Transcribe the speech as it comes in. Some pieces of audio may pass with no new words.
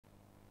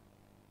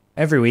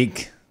Every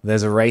week,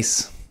 there's a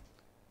race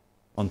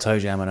on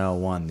ToeJam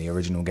Earl 1, the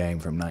original game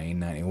from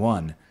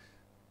 1991.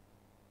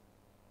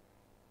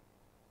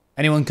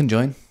 Anyone can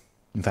join.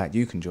 In fact,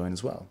 you can join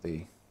as well.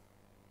 The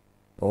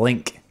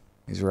link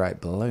is right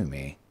below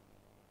me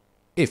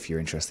if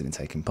you're interested in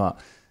taking part.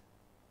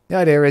 The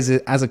idea is,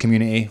 as a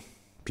community,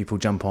 people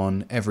jump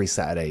on every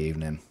Saturday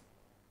evening.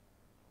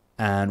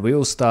 And we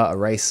all start a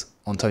race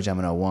on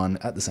ToeJam Earl 1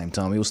 at the same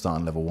time. We all start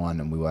on level 1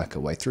 and we work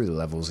our way through the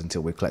levels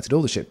until we've collected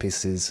all the ship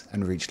pieces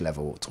and reached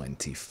level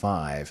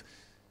 25.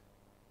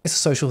 It's a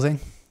social thing.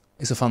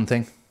 It's a fun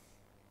thing.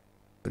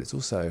 But it's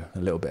also a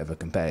little bit of a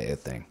competitive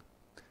thing.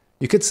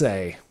 You could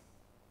say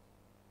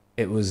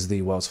it was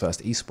the world's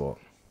first esport.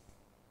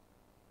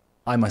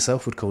 I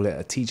myself would call it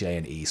a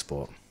TJ&E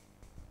sport.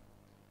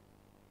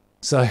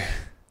 So,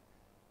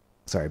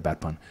 sorry, bad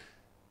pun.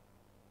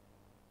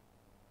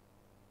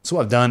 So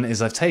what I've done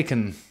is I've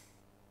taken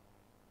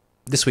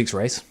this week's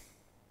race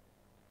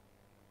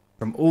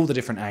from all the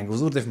different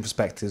angles, all the different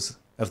perspectives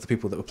of the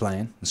people that were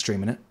playing and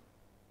streaming it.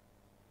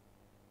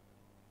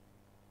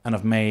 And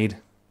I've made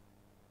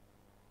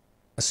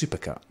a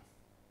supercut.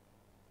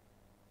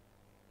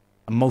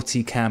 A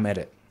multi-cam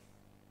edit.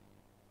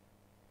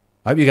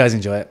 I hope you guys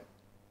enjoy it.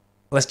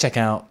 Let's check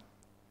out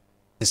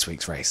this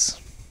week's race.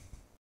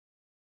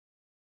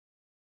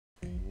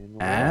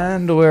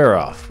 And we're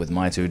off with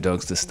my two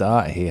dogs to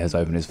start. He has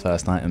opened his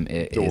first item.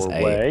 It is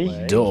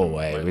a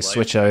doorway. We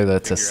switch over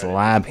to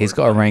Slab. He's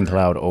got a rain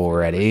cloud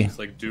already.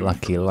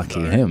 Lucky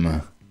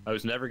him. I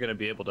was never going to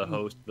be able to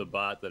host the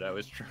bot that I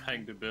was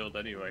trying to build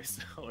anyway,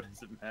 so what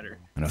does it matter?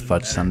 And a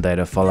fudge sundae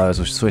to follow as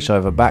we switch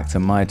over back to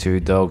my two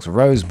dogs.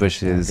 Rose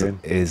Bushes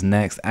is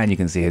next, and you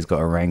can see he's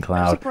got a rain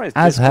cloud,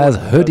 as has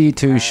Hoodie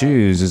Two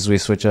Shoes as we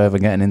switch over,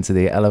 getting into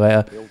the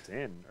elevator.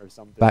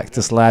 Back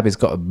to Slab, he's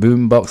got a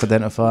boombox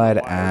identified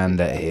and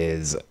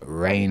his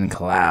rain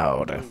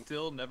cloud.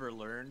 Still never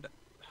learned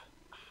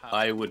how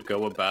I would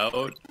go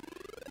about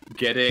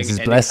getting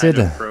any Blessed kind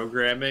of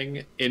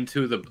programming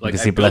into the you can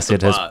see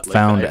Blessed has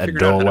found a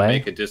doorway. How to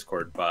make a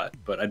Discord bot,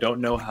 but I don't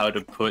know how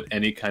to put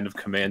any kind of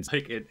commands.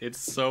 Like it's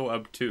so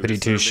obtuse. Hoodie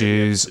Two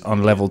Shoes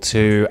on level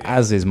 2,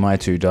 as is my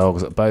two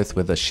dogs, both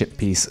with a ship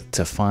piece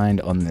to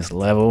find on this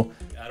level.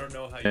 I don't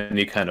know how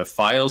any kind of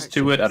files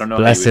to it. I don't know.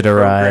 Blessed how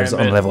arrives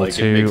on level like,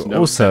 2,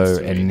 no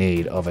also in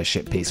need of a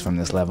ship piece from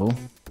this level,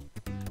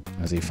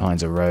 as he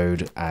finds a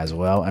road as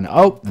well. And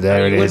oh,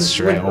 there it is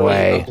straight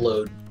away.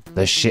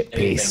 The ship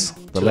piece,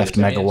 the left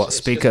megawatt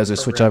speaker. As we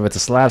switch over to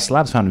Slab,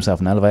 Slab's found himself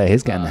an elevator.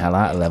 He's getting the hell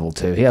out of level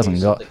 2. He hasn't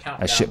got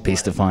a ship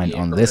piece to find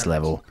on this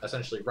level.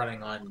 Essentially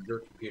running on your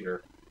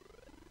computer.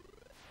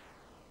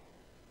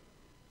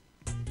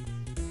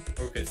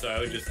 Okay, so I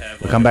would just have,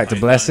 We'll come back to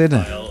Blessed.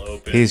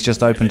 He's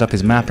just opened up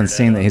his map and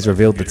seen that he's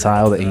revealed the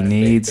tile that he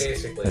needs,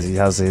 as he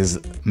has his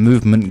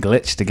movement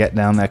glitch to get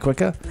down there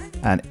quicker,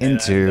 and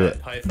into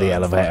the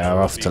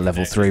elevator off to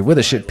level 3 with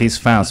a ship piece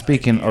found.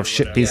 Speaking of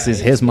ship pieces,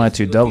 here's my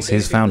two dogs.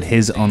 He's found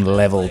his on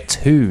level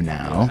 2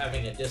 now.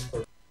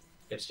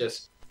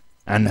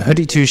 And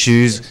Hoodie Two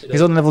Shoes,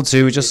 he's on level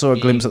 2. We just saw a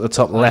glimpse at the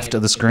top left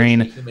of the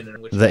screen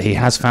that he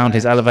has found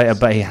his elevator,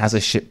 but he has a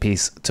ship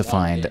piece to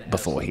find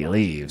before he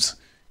leaves.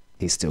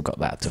 He's still got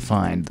that to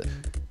find.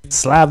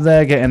 Slab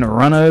there getting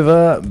run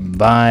over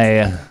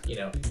by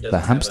the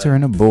hamster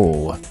in a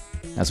ball.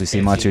 As we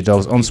see my two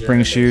dogs on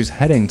spring shoes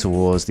heading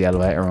towards the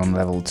elevator on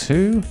level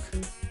 2.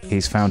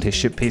 He's found his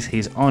ship piece.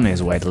 He's on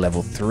his way to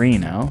level 3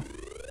 now.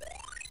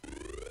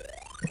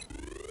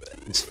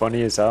 It's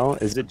funny as hell.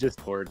 Is it just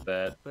toward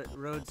that? But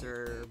roads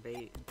are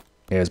bait.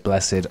 Here's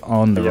Blessed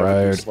on the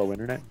road. Slow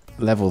internet.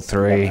 Level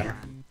 3.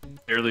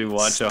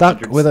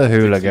 Stuck with a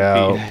hula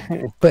girl,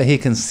 but he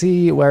can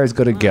see where he's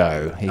got to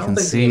go. He can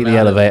see the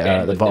elevator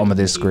at the bottom of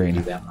this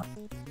screen.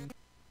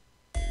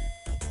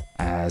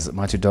 As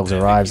my two dogs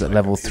arrives at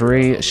level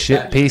 3,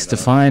 ship piece to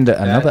find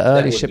another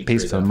early ship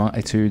piece for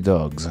my two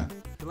dogs.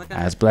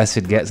 As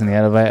Blessed gets in the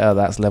elevator,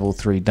 that's level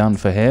 3 done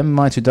for him.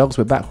 My two dogs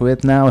we're back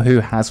with now, who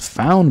has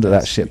found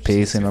that ship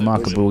piece in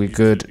remarkably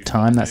good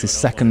time. That's his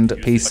second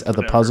piece of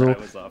the puzzle,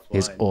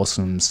 his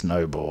awesome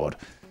snowboard.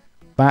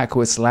 Back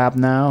with Slab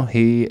now,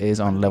 he is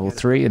on level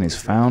 3 and he's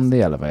found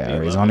the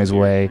elevator. He's on his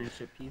way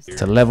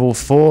to level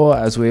 4,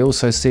 as we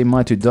also see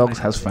my two dogs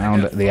has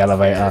found the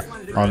elevator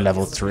on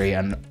level 3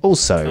 and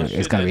also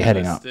is going to be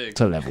heading up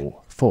to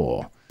level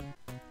 4.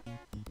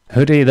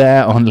 Hoodie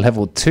there on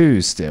level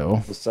 2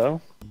 still.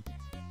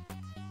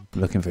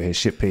 Looking for his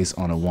ship piece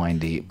on a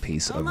windy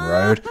piece of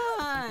road.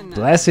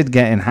 Blessed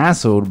getting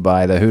hassled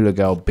by the Hula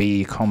Girl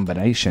B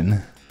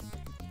combination.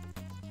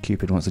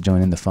 Cupid wants to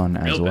join in the fun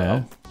as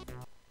well.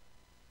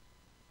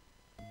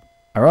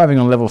 Arriving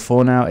on level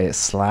 4 now, it's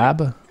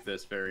Slab.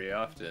 This very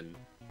often.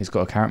 He's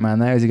got a carrot man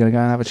there. Is he going to go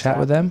and have a chat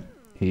with them?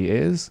 He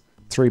is.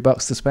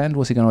 $3 to spend.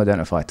 What's he going to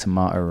identify?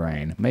 Tomato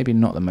Rain. Maybe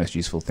not the most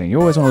useful thing. You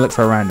always want to look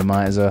for a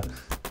randomizer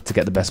to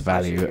get the best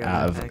value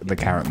out of the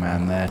carrot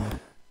man there.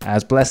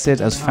 As Blessed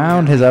has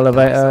found his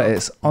elevator,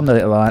 it's on the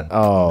little line.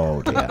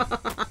 Oh dear.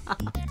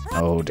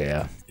 Oh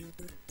dear.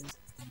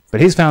 But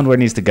he's found where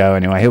he needs to go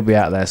anyway. He'll be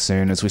out there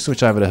soon as we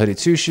switch over to Hoodie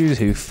Two Shoes,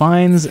 who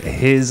finds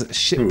his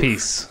ship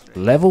piece.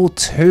 Level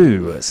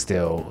 2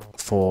 still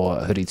for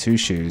Hoodie Two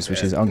Shoes,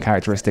 which is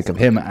uncharacteristic of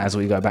him as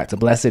we go back to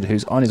Blessed,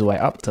 who's on his way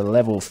up to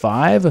level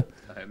 5.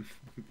 I'm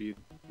being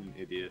an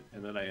idiot,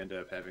 and then I end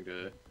up having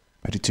to...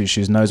 Hoodie Two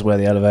Shoes knows where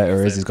the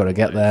elevator is. He's got to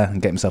get there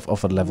and get himself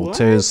off at level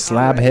 2.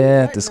 Slab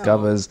here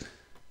discovers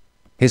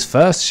his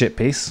first ship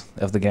piece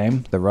of the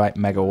game, the right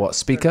megawatt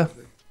speaker,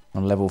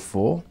 on level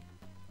 4.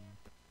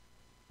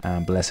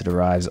 And Blessed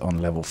arrives on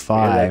level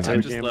 5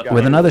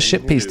 with another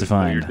ship piece to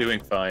find. You're doing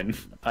fine.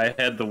 I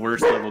had the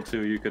worst level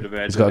 2 you could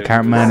imagine. He's got a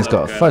carrot man, he's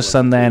got a fudge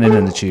sundae and an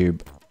inner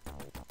tube.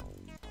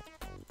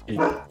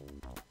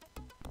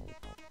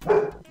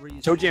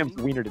 ToeJam's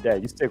wiener today.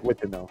 You stick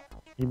with him though.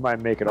 He might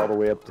make it all the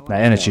way up to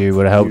That inner tube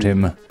would have helped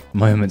him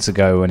moments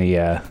ago when he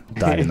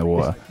died in the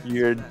water.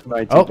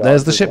 Oh,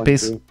 there's the ship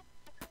piece.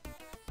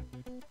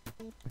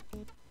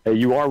 Hey,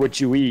 you are what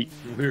you eat.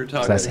 We were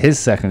talking So that's his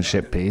second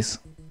ship piece.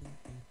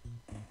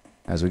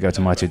 As we go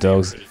to my two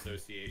dogs.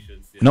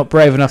 Not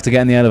brave enough to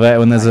get in the elevator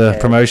when there's a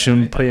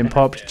promotion being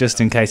popped, just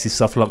in case he's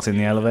soft locked in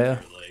the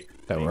elevator.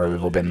 Don't worry,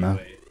 we've all been there.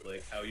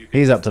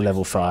 He's up to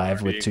level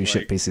 5 with 2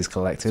 ship pieces So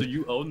collected.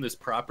 you own this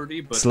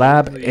property, but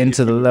Slab only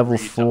into if the you level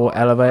agree to 4 own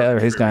elevator.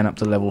 it. He's going up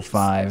to level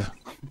 5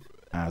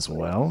 as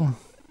well.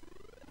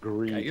 I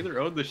either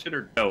own the shit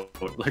or don't.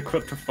 Like,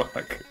 what the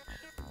fuck?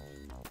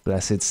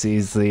 Blessed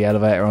sees the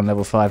elevator on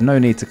level 5. No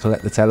need to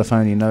collect the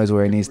telephone. He knows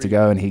where he needs to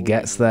go, and he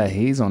gets there.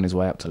 He's on his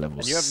way up to level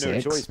And you have no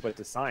 6. choice but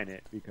to sign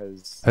it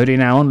because Hoodie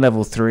now on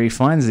level 3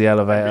 finds the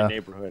every elevator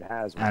neighborhood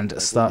has one. and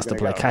Like, starts to where you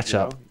play gonna go, catch you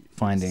up, know?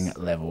 finding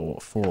level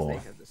 4.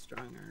 Have the strong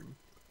arm.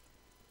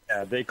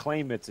 Yeah, they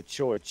claim it's a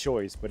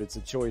choice, but it's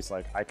a choice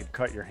like I could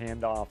cut your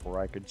hand off or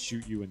I could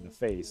shoot you in the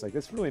face. Like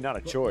that's really not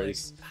a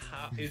choice.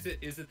 Is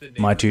it the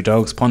My two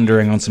dogs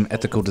pondering on some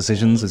ethical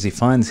decisions as he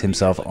finds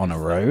himself on a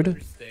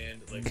road.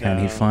 Can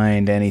he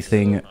find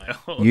anything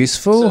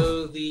useful?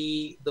 So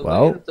the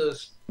Well, way that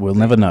those We'll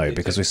never know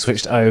because we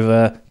switched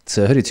over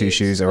to Hoodie Two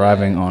Shoes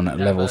arriving on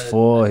level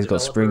 4. He's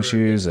got spring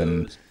shoes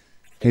and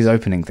he's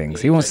opening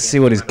things. He wants to see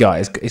what he's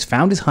got. He's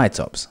found his high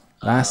tops.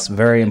 That's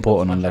very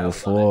important on level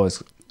 4.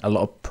 There's a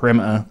lot of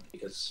perimeter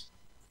because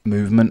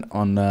movement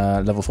on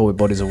level 4 with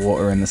bodies of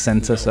water in the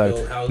center.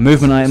 So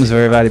movement items are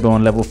very valuable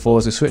on level 4.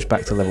 As we switch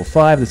back to level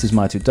 5, this is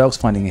my two dogs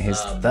finding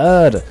his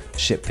third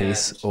ship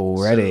piece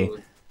already. so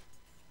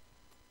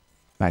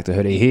Back to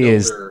Hoodie. He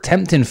is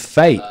tempting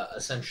fate,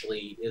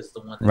 essentially is the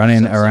one that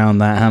running sets up around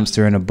that the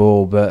hamster in a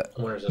ball, but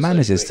owners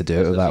manages to do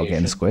it without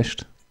getting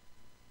association.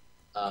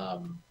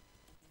 squished.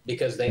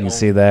 Because they You can own-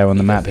 see there on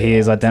the map, because he they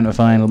is own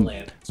identifying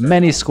land.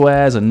 many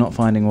squares and not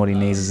finding what he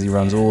needs as he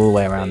runs all the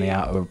way around the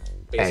outer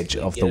edge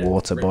of the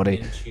water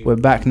body. We're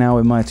back now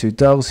with my two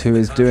dogs, who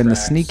is doing the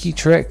sneaky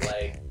trick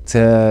Like,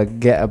 to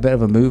get a bit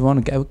of a move on,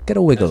 get a as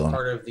wiggle on.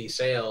 part of the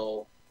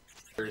sale,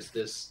 there's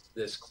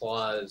this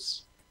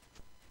clause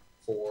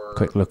for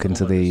Quick look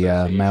into homeowners the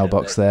association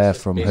mailbox that there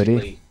from Hoodie.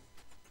 basically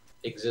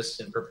exists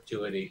in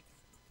perpetuity.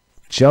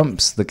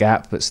 Jumps the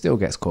gap, but still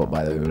gets caught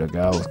by the hula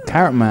girl.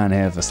 Carrot man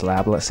here for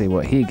Slab. Let's see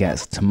what he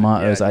gets.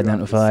 Tomatoes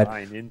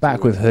identified.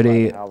 Back with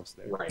Hoodie.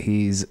 Right.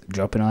 He's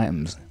dropping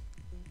items.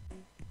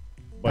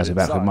 But As we're it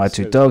back with my sucks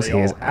two 'cause dogs, they he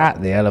is all have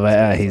at the them.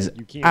 elevator. So He's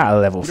you can't- at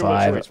level you don't have a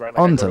 5, choice, right? Like,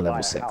 I onto go to level buy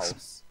a 6.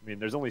 house. I mean,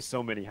 there's only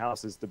so many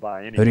houses to buy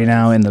anyway. Hoodie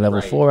now in the level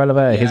Right. 4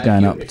 elevator. He's Yeah,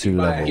 going if up you to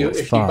buy- level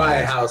if you buy a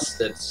 5. house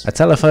that's A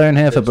telephone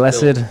here for that's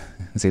Blessed built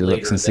as he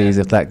looks later and sees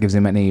than if that gives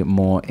him any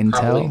more probably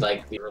intel.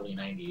 like the early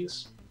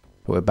 90s.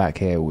 But we're back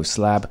here with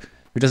Slab,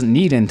 who doesn't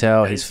need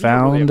intel. He's You don't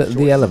really found have a choice. the You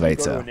go to a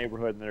elevator.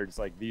 neighborhood and they're just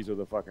like, these are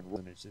the fucking rules,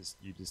 and it's just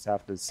you just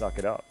have to suck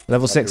it up.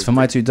 Level Like, 6 there's for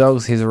my two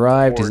dogs. He's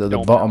arrived. He's Or at the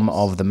don't bottom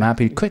bounce. of the map.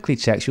 He quickly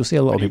checks. You'll see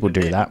a lot of But people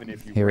even do then, that. even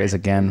if you Here it is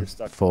rent, again you're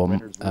stuck for with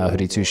renter's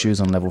Hoodie rules Two or-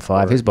 Shoes on level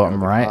 5. or, His you know, bottom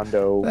the right.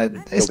 condo It's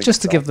building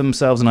just to give stuff.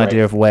 themselves an Right.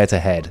 idea of where to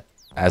head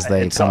as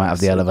they It come out of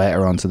sucks. the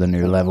elevator onto the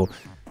new level.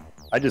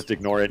 I just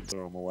ignore it and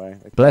throw them away.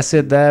 Like,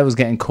 Blessed there was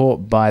getting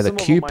caught by the Some of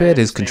them I Cupid.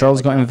 His understand, controls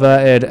like, got not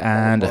inverted, everything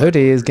and is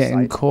Hoodie is all getting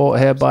side caught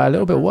here by a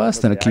little bit maps, worse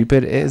than a but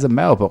Cupid. It is a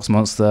mailbox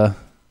monster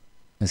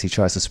as he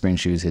tries to spring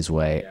shoes his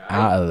way Yeah,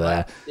 out of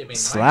there. I mean,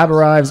 Slab my house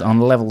arrives is on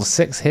not- level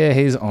 6 here.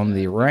 He's on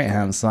the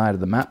right-hand side of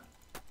the map.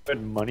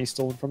 had money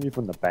stolen from you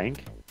from the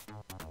bank?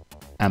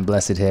 And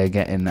Blessed here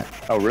getting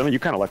Oh, really? You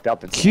kind of lucked out.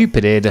 Then.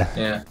 Cupided,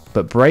 Yeah.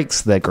 but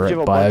breaks their You have grip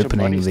a by bunch of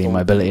opening money the stolen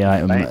mobility from the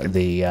item,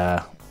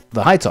 bank.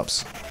 the high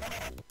tops.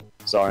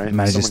 Sorry.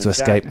 Manages someone to in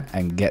chat. escape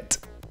and get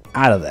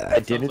out of there.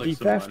 Identity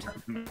theft?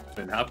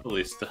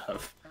 Monopoly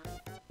stuff.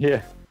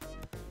 Yeah.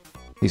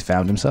 He's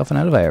found himself an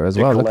elevator as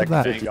They well. Look at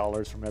collect that.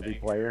 $50 from every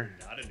player.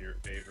 Not in your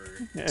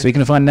favor.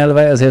 Speaking of finding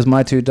elevators, here's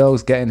my two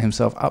dogs getting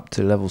himself up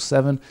to level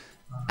 7,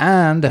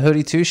 and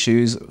Hoodie Two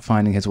Shoes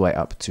finding his way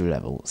up to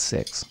level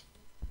 6.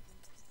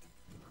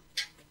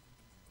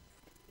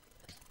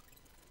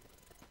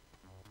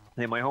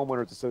 Hey, my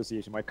homeowners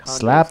association, my condo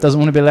Slap doesn't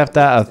want to be left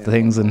out of association,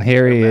 things, and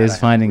here he is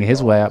finding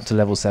his way up to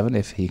level 7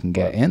 if he can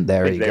get in.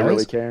 There If he they really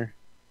goes. care.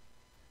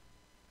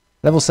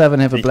 Level 7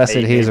 here for Blessed.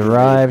 He has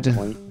arrived.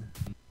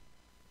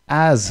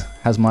 as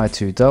has my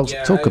two dogs.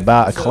 Yeah, Talk I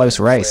about a feel close this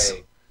race.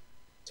 way,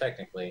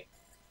 technically.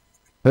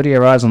 Hoodie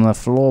arrives on the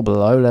floor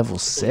below level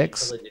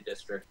 6, Utility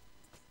district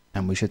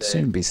and we should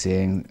soon be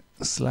seeing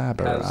Slab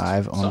has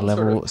arrive on some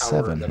level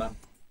sort of power 7. that I'm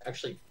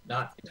actually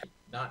not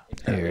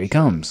entirely Here he sure.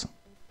 comes.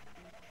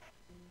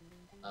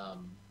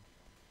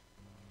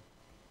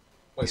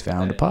 What He's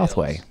found a that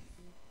pathway. entails.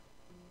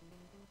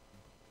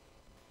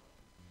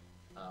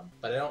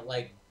 But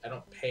I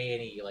don't pay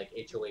any like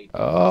HOA.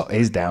 Oh,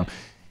 he's down.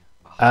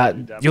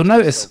 Dude, that You'll must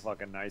be notice so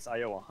fucking nice.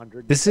 I owe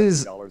 $100. this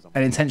is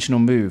an intentional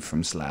move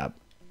from Slab,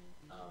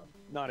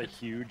 not a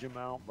huge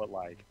amount, but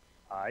like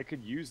I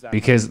could use that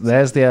because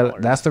there's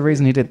that's the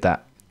reason he did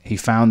that. He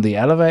found the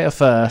elevator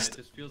first,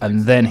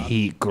 and then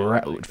he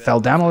fell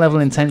down a level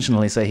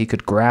intentionally so he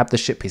could grab the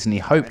ship piece, and he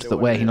hoped that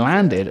where he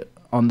landed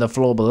on the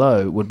floor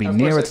below would be Of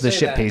course, nearer I to the say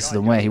ship that. piece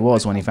than where he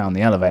was when he found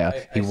the elevator.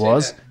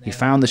 He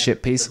found the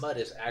ship piece, The mud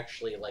is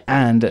actually like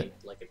and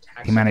like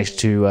a he managed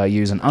to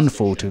use an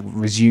unfall to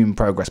resume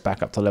progress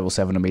back up to level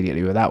 7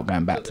 immediately without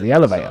going back to the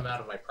elevator.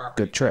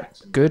 Good trick.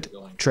 Good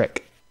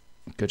trick.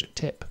 Good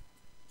tip.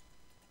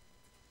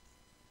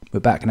 We're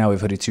back now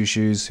with Hoodie Two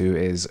Shoes, who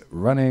is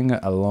running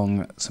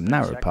along some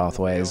narrow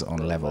pathways on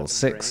level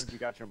 6. You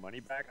got your money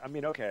back? I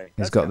mean, okay.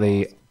 He's got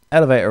the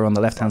elevator on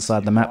the left-hand side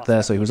of the map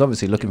there, so he was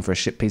obviously looking for a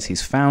ship piece.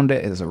 He's found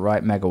it. It's a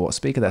right megawatt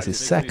speaker. That's his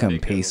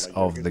second piece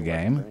of the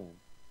game.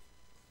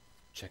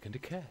 Check into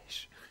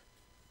cash.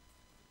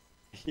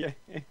 Yeah.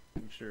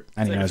 I'm sure.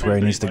 And he knows where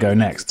he needs to go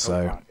next,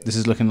 so this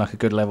is looking like a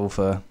good level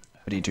for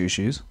Hoodie Two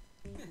Shoes.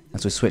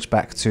 As we switch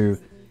back to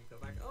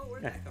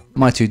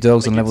my two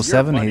dogs on level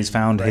 7, he's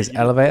found his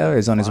elevator,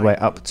 is on his way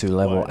up to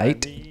level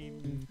 8.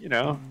 You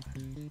know,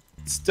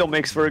 still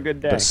makes for a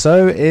good day. But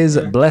so is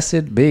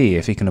Blessed Bee,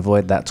 if he can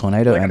avoid that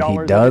tornado, and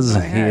he does.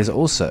 He is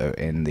also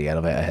in the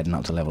elevator heading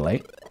up to level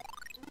 8.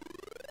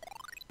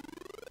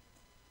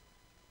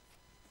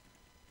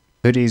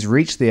 Hoodie's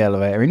reached the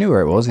elevator. He knew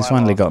where it was. He's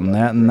finally gotten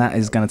there, and that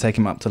is going to take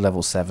him up to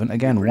level 7.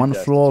 Again, one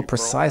floor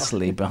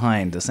precisely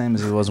behind, the same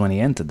as he was when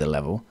he entered the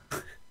level.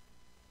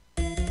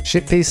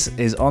 Ship piece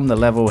is on the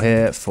level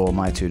here for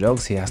my two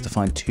dogs. He has to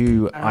find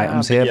 2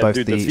 items here, both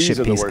dude, the fees ship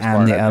are piece worst and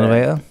part, the I bet.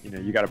 elevator. You know,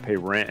 you got to pay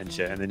rent and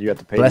shit, and then you have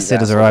to pay. Blessed these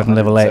has assholes arrived on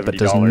level 8, but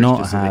does $170 not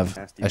just so they have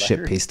cast a ship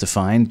letters. piece to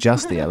find,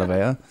 just the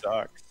elevator.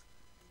 Sucks.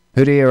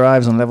 Hoodie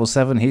arrives on level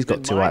 7. He's got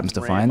In 2 my items to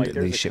brand, find, like,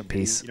 there's the a ship committee-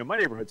 piece You know, my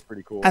neighborhood's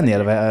pretty cool. and the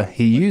Like, elevator.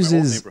 He my whole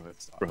uses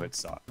neighborhood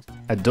sucks.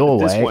 a This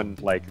doorway, one,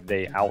 like,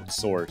 they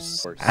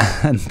outsource.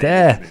 and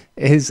there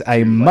is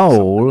a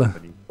mole.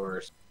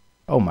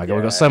 Oh my god,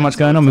 we've got so much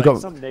going on. We've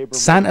got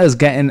Santa's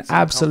getting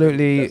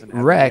absolutely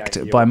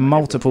wrecked by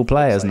multiple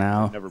players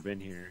now. Never been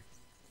here.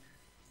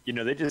 You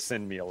know, they just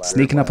send me a letter.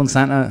 Sneaking up on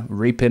Santa,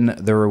 reaping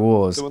the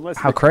rewards. So unless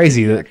How the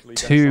crazy community that actually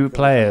does 2 something with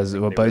players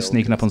something, were they both will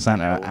sneaking up on just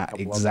Santa throw a at couple of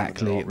them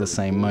exactly and the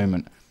same they're all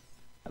moment.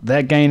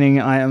 They're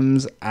gaining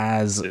items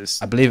as,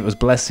 This I believe it was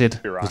Blessed, was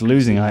bureaucracy.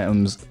 losing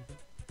items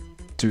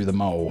to the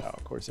mole. Oh,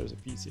 of course, there's a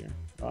piece here.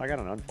 Oh, I got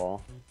an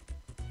unfall.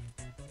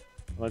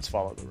 Let's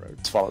follow the road.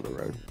 Let's follow the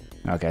road.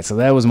 Okay, so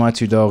there was my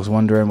 2 dogs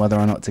wondering whether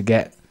or not to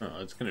get Oh,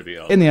 it's gonna be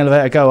all. in the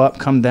elevator, go up,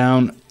 come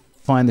down,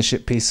 find the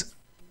ship piece,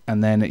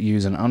 and then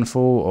use an unfall,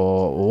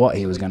 or what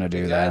he was going to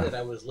do the guy there. that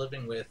I was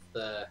living with,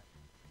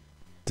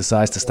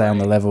 Decides to stay on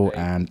the before level I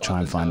and bought try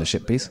and this find the house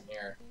ship with piece. him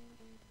here,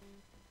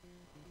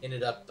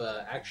 ended up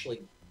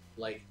actually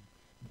like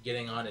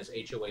getting on his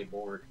HOA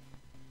board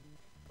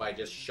by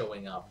just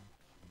showing up.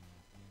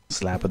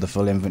 Slap with the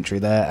full inventory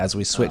there as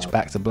we switch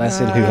back to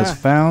Blessed, who has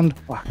found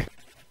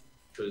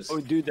Which was Oh,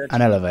 dude, that's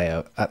an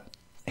elevator.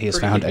 He has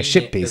pretty found a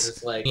ship convenient,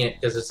 piece.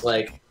 because it's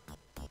like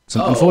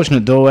Some oh,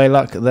 unfortunate doorway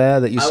luck there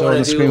that you I saw on wanna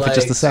the do, screen for just a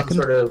like, some second.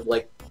 sort of,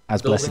 like,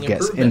 As Blessed building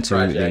gets improvement into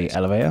project. the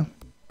elevator.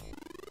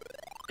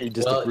 you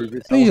just Well, approve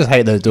yourself. You just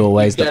hate those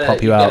doorways you that gotta-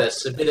 pop you gotta out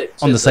submit it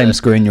on to the same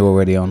screen you're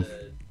already on.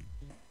 the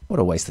What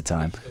a waste of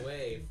time.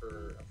 HOA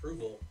for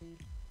approval.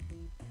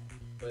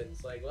 But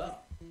it's like, well,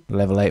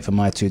 Level 8 for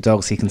my 2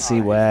 dogs. He can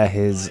see where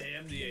his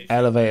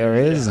elevator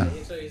is. so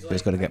He's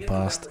like, got to I get the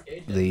past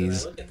application, and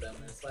these I look at them,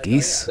 and it's like,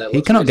 geese. oh, yeah, that He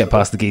looks cannot get reasonable.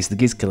 past the geese. The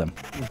geese kill him.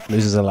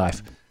 Loses a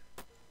life.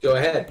 Go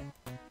ahead.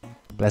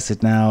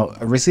 Blessed now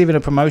receiving a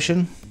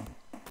promotion.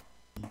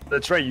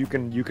 That's right. You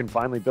can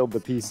finally build the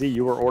PC.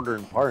 You were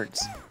ordering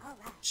parts.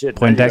 Shit.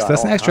 Point now you Dex, got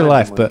that's an all extra kinds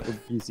life, of, but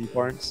like, PC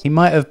parts. He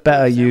might have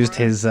better used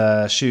his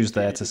shoes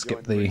there to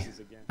skip the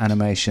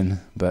animation,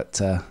 but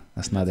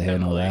that's neither here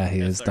nor there. He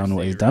has done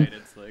what he's done.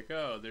 It's like,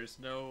 oh, there's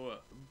no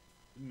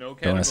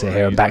Don't wanna sit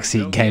here and categories, backseat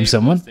no game game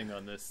someone. listing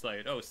on this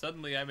site. Oh,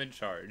 suddenly I'm in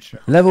charge.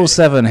 Level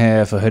 7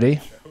 here for Hoodie,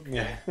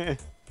 Okay.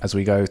 as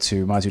we go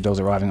to my 2 dogs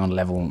arriving on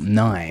level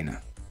 9,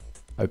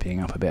 opening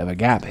up a bit of a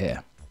gap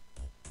here.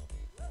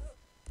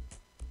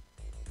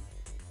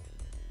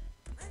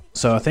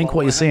 So I think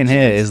what you're seeing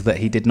here is that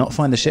he did not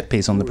find the ship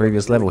piece on the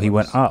previous level. He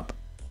went up,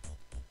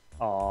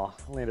 Aw,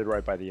 landed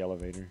right by the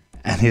elevator.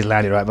 and he's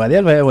landed right by the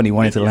elevator when he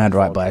wanted to land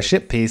right by a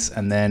ship piece,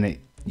 and then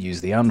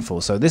use the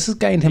unfall. So this has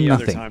gained him Any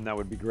other nothing. time that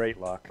would be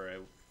great luck. Or I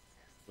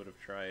would have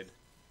tried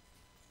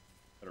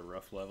at a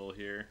rough level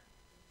here.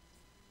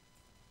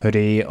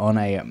 Hoodie on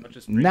a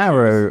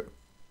narrow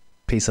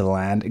piece of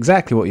land,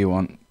 exactly what you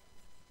want.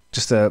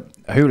 Just a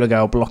hula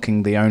girl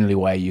blocking the only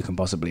way you can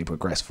possibly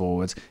progress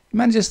forwards. He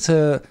manages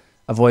to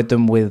avoid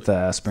them with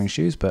spring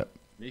shoes, but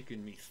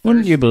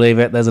wouldn't you believe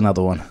it, there's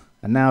another one.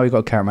 And now we've got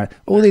a carrot man.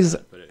 All these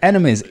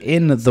enemies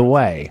in the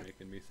way.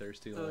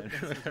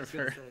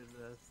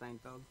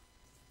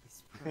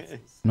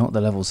 Not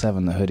the level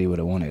 7 that Hoodie would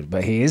have wanted,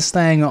 but he is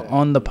staying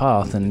on the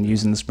path and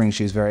using the spring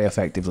shoes very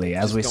effectively.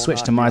 As we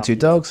switch to My Two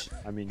Dogs,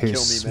 who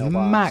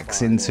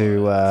smacks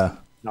into a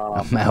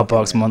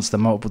mailbox monster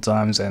multiple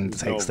times and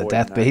takes the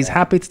death. But he's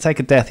happy to take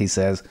a death, he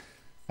says,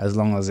 as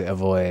long as it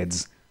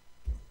avoids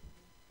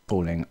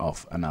falling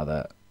off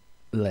another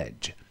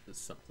ledge.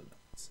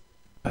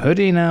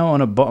 Hoodie now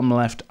on a bottom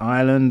left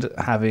island,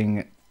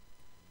 having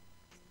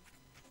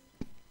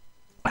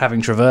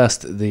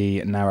traversed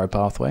the narrow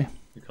pathway,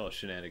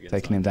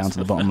 taking him down to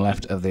the bottom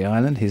left of the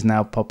island. He's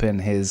now popping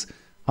his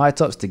high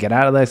tops to get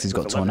out of there. He's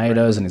got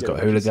tornadoes and he's got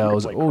hula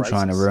girls all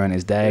trying to ruin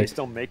his day.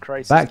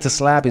 Back to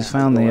Slab. He's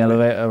found the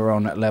elevator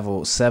on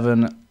level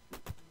 7.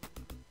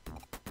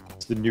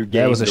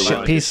 There was a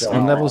ship piece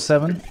on level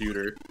 7.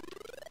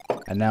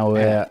 And now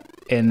we're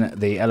in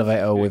the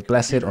elevator with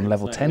Blessed on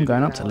level 10,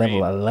 going up to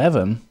level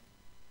 11.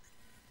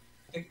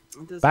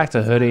 Back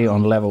to Hoodie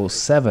on level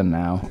 7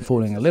 now,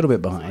 falling a little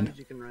bit behind.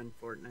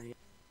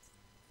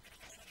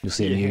 You'll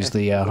see him use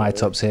the high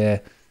tops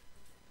here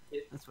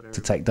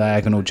to take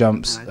diagonal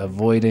jumps,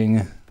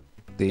 avoiding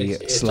the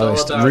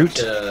slowest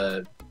route.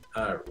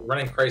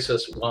 Running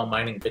Crisis while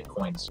mining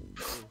bitcoins.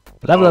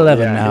 Level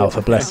 11 now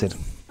for Blessed.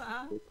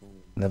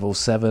 Level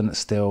 7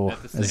 still.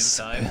 As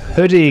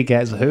Hoodie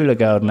gets hula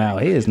girl now,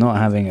 he is not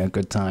having a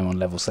good time on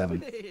level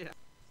 7.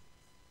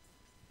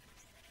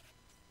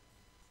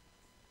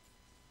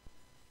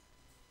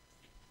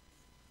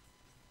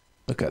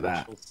 Look at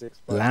that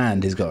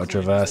land he's got to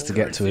traverse to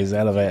get to his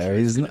elevator.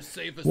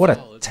 What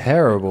a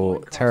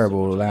terrible,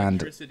 terrible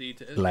land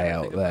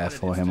layout there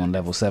for him on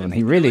level 7.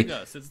 He really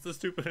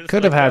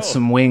could have had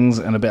some wings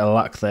and a bit of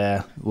luck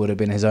there. Would have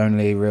been his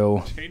only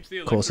real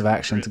course of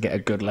action to get a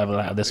good level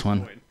out of this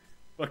one,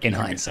 in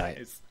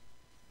hindsight.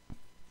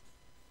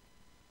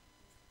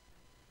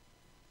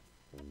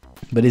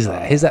 But he's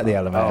at the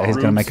elevator. He's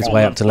going to make his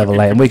way up to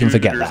level 8, and we can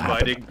forget that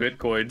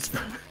happened.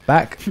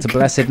 Back to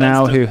Blessed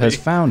now, who has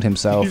found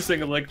himself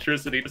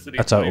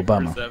a total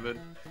bummer.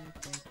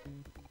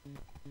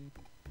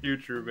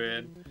 Future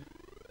man.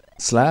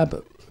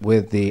 Slab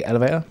with the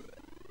elevator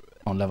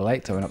on level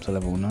 8, going up to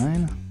level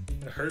 9.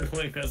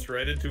 Hurtling us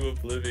right into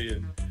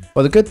oblivion.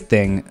 Well, the good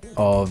thing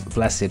of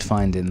Blessed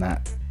finding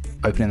that,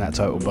 opening that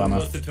total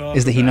bummer,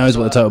 is that he knows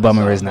what the total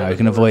bummer is now. He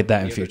can avoid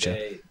that in future.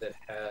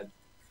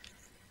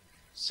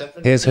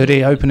 Here's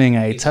Hoodie opening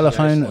a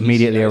telephone,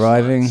 immediately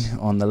arriving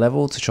on the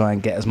level to try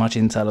and get as much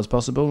intel as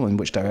possible in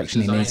which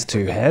direction he needs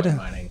to head.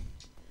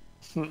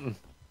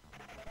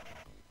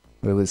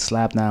 We're with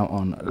Slab now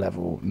on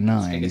level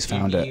 9. He's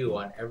found a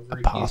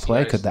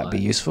pathway. Could that be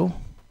useful?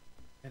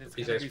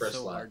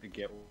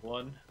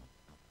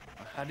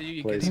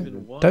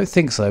 Don't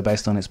think so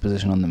based on its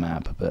position on the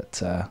map,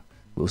 but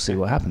we'll see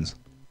what happens.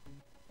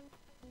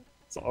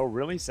 Oh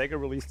really? Sega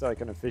released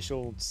like an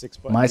official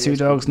 6-button. My Two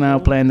Dogs now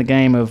playing the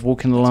game of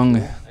walking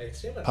along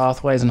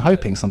pathways and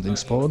hoping something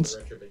spawns.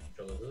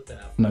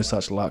 No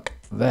such luck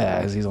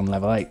there as he's on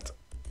level 8.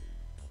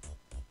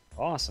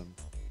 Awesome.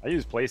 I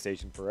use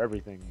PlayStation for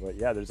everything, but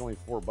yeah, there's only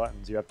 4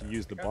 buttons. You have to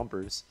use the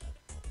bumpers.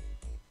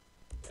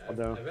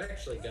 Yeah, I've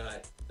actually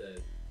got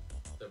the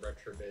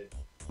retrobit.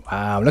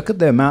 Wow, look at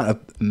the amount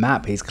of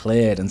map he's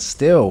cleared, and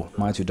still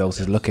My Two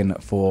Dogs is looking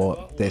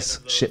for this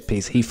ship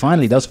piece. He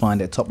finally does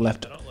find it, top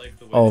left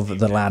of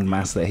the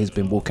landmass that he's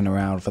been walking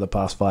around for the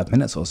past 5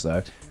 minutes or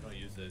so.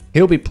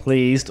 He'll be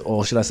pleased,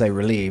 or should I say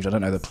relieved, I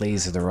don't know that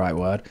pleased is the right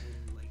word.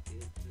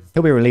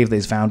 He'll be relieved that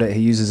he's found it.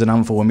 He uses an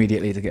unfall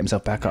immediately to get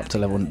himself back up to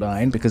level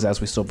 9, because as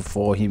we saw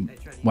before, he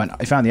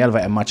found the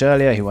elevator much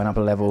earlier, he went up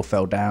a level,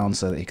 fell down,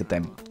 so that he could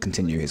then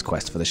continue his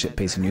quest for the ship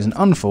piece and use an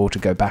unfall to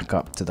go back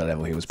up to the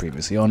level he was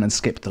previously on and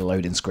skip the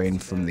loading screen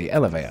from the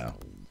elevator.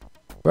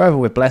 We're over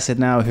with Blessed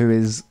now, who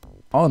is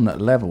on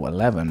level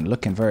 11,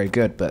 looking very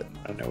good, but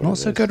not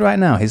so good right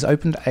now. He's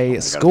opened a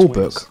school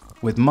book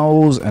with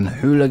moles and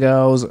hula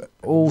girls,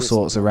 all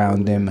sorts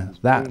around him.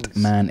 That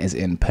man is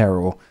in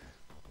peril.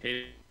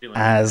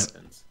 As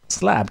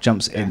Slab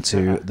jumps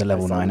into the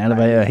level 9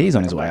 elevator, he's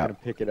on his way up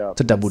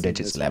to double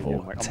digits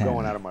level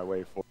 10.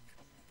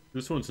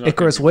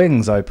 Icarus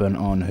Wings open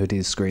on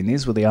Hoodie's screen.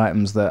 These were the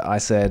items that I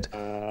said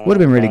would have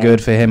been really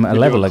good for him a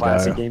level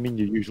ago. Gaming,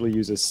 you usually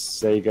use a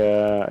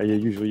Sega. You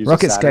usually use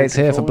Rocket Skates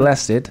here for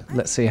Blessed.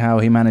 Let's see how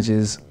he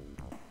manages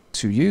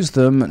to use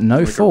them.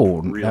 No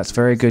fall. That's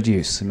very good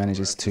use. He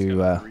manages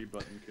to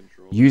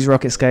use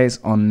Rocket Skates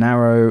on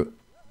narrow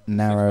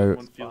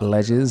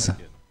ledges.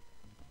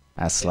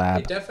 As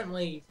Slab.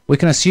 We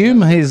can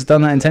assume he's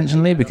done that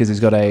intentionally because he's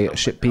got a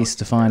ship piece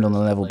to find on the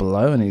level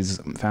below, and he's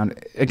found,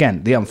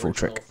 again, the unfall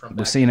trick.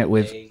 We've seen it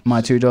with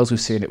My Two Dogs,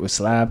 we've seen it with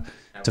Slab,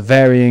 to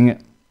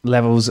varying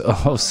levels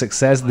of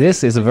success.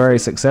 This is a very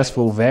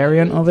successful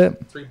variant of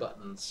it.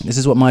 buttons. This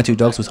is what My Two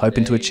Dogs was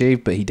hoping to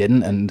achieve, but he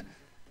didn't, and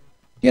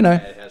you know,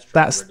 It has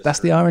trouble that's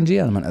the RNG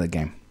element of the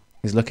game.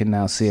 He's looking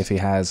now, see if he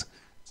has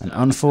an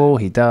unfall.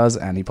 He does,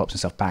 and he pops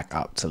himself back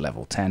up to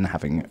level 10,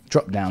 having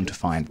dropped down to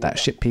find that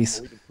ship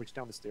piece.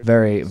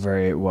 Very,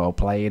 very well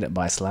played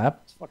by Slab.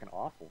 It's fucking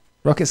awful.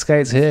 Rocket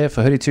Skates here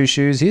for Hoodie Two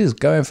Shoes. He's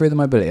going through the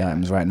mobility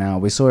items right now.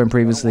 We saw him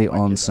previously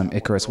on some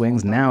Icarus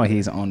Wings. Now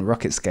he's on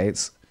Rocket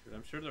Skates.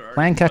 I'm sure they're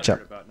Playing catch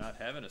up. about not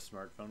having a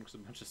smartphone because a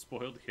bunch of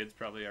spoiled kids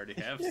probably already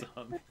have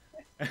some.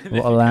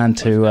 What a land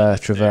to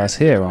traverse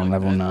here on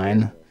level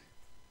 9.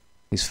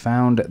 He's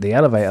found the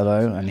elevator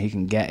though, and he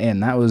can get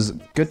in. That was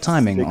good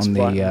timing on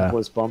the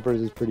plus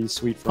bumpers is pretty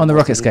sweet. on the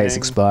Rocket Skates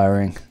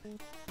expiring.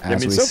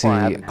 As we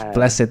see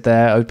Blessed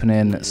there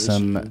opening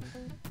some,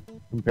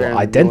 well,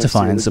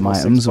 identifying some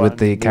items with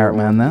the Carrot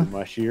Man there.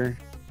 Mushier.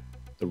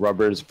 The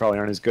rubbers probably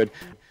aren't as good.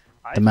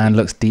 The man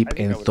looks deep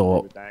in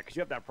thought. You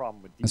have that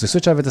problem with As we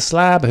switch over to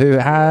Slab, who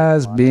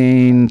has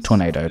been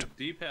tornadoed.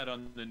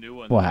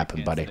 What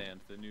happened, buddy?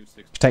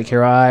 Take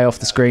your eye off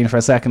the screen for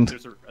a second.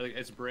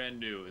 It's brand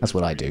new. That's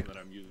what I do. But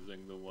I'm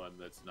using the one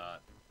that's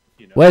not,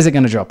 you know. Where's it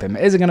going to drop him?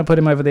 Is it going to put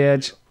him over the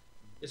edge?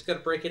 It's gonna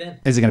break it in.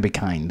 Is it going to be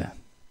kind?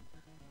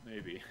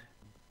 Maybe.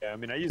 Yeah, I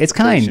mean, I use It's the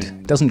kind.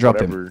 potion, Doesn't drop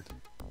whatever. him.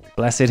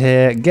 Blessed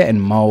here, getting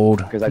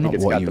mold. I think Not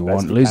it's what got you the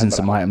want. best Losing attack,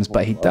 some but I items, don't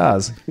but he know.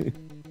 does.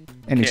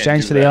 In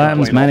exchange do for the that.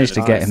 items, Why not? managed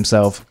to get Honest.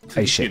 himself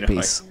a You ship know,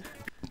 piece.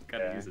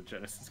 Gotta use a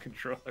Genesis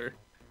controller.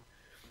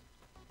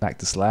 Back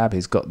to Slab.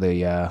 He's got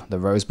the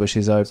rose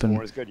bushes open.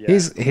 More is good, yeah.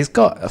 He's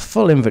got a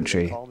full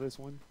inventory. Call this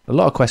one? A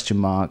lot of question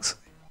marks.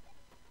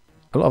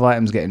 A lot of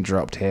items getting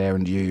dropped here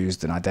and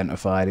used and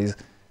identified. He's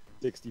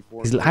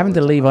 64 having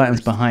to leave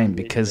items behind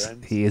 68 because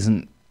grams. he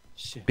isn't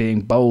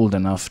being bold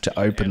enough to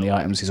open the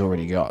items he's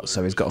already got.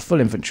 So he's got a full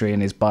inventory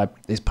and he's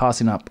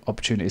passing up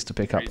opportunities to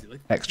pick up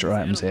extra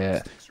items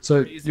here. So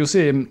you'll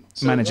see him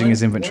managing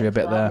his inventory a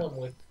bit there. One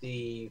problem with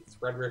the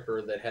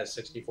Threadripper that has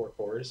 64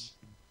 cores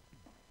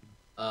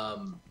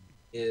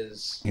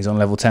is He's on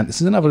level 10.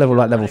 This is another level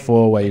like level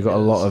 4 where you've got a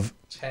lot of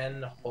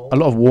 10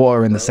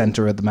 water in the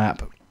center of the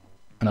map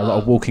and a lot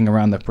of walking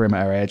around the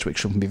perimeter edge,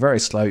 which can be very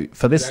slow.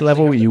 For this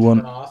level, you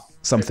want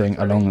something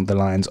along the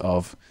lines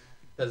of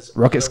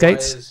Rocket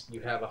Skates. You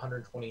have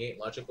 128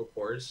 logical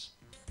cores.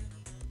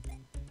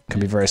 Can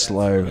be very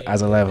slow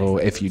as a level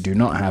if you do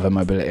not have a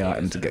mobility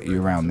item to get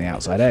you around the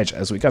outside edge.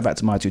 As we go back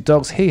to My Two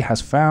Dogs, he has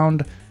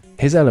found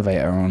his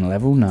elevator on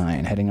level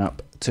 9, heading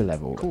up to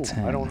level Cool.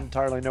 10. I don't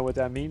entirely know what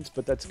that means,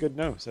 but that's good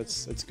to know. So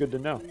that's good to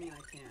know.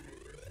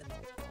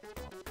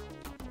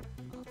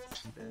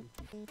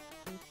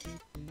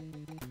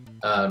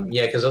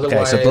 Yeah, because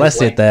otherwise. Okay, so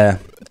Blessed like, there,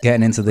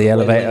 getting into the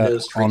elevator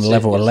Windows on treats it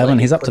level is 11.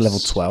 like He's it up to level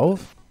puts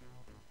 12.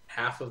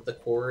 half of the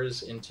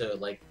cores into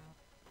like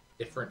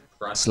different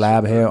processor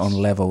Slab here cores. on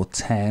level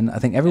 10. I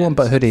think everyone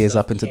but Hoodie is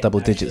up into double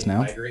digits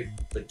now. Migrate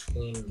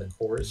between the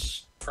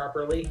cores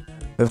properly.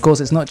 But of course,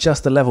 it's not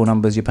just the level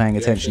numbers you're paying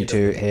attention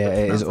actually to here.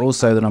 It is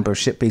also the number of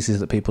ship pieces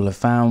that people have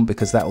found,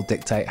 because that will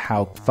dictate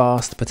how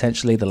fast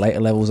potentially the later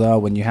levels are.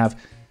 When you have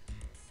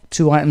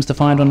 2 items to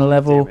find on a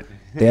level,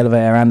 the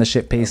elevator and the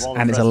ship piece,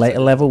 and it's a later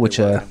level, which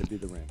are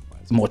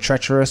more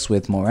treacherous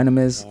with more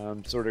enemies.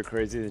 Sort of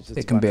crazy. It's just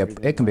It can be a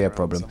everything it can be a around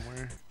problem.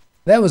 somewhere.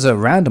 There was a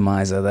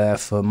randomizer there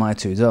for My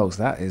Two Dogs.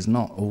 That is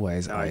not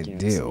always No, I can't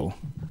ideal.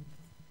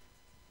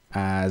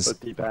 As But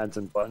D-pads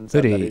and buttons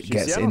have that Hoodie issue. See,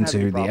 gets I don't have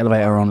any into the problem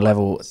elevator with on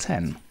level buttons.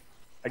 10,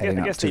 I heading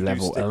up guess they to do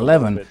level stick a little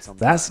 11. bit That's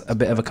sometimes, a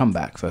bit of a but-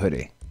 comeback for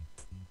Hoodie.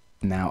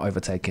 Now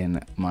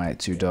overtaking My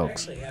Two I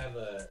Dogs. actually I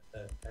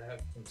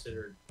have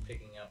considered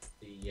picking up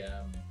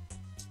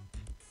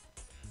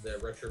the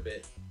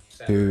Retrobit.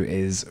 Who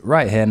is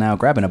right here now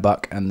grabbing a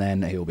buck, and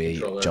then he'll be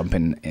Controller.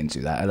 jumping into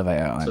that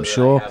elevator, So I'm that I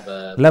sure. have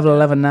a Level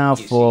 11 now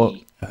PC for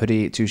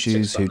Hoodie Two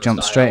Shoes, who 6-button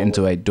jumps style straight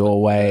into a with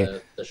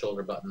doorway. the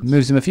shoulder buttons.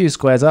 Moves him a few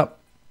squares up.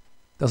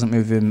 Doesn't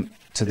move him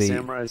to the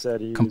Samurai said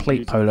he was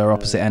complete using, polar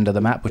opposite end of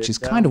the map, which is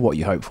kind of what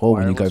you hope for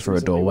when you go wireless through a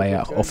recently doorway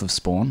with it, off of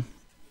spawn.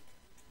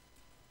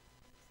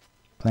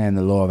 Playing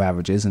the law of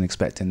averages and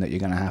expecting that you're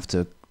going to have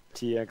to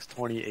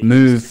TX28.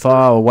 move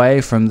far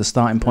away from the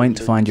starting point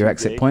to find your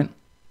exit point.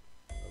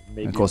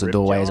 Maybe And of course, a Ripjaw.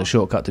 doorway is a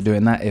shortcut to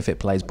doing that if it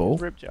plays ball.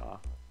 Ripjaw.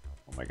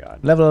 Oh my god.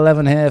 Level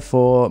 11 here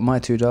for My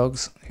Two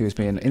Dogs, who's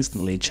being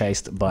instantly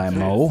chased by a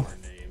mole.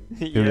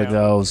 Hula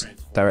Girl's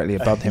directly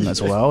above him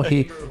as well.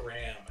 He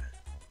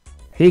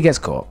gets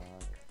caught,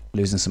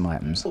 losing some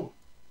items.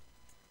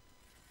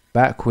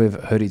 Back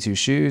with Hoodie Two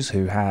Shoes,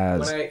 who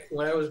has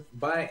When I was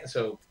buying,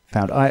 so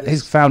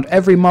he's found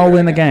every mole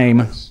in the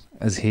game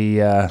as he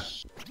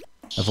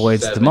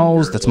avoids the 7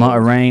 moles, years the tomato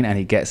old. rain, and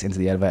he gets into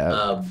the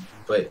elevator.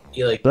 but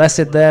you like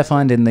Blessed there,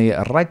 finding the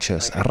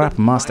righteous Rap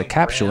Master buying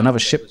capsule, RAM another that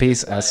ship was piece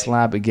just as like,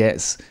 Slab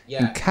gets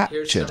yeah,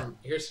 captured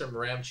here's some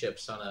RAM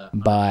chips on a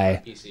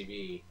by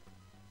PCB.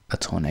 a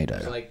tornado.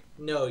 It's like,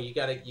 no, you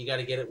gotta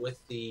get it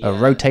with the A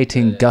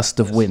rotating gust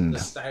of wind. The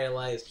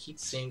stylized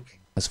heatsink.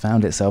 Has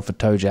found itself for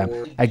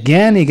ToeJam.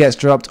 Again, he gets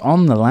dropped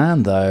on the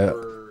land,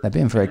 though. They're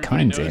being very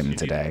kind to him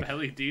today.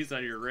 LEDs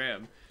on your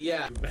RAM.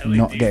 Yeah.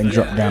 Not getting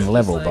dropped down It's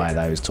level like- by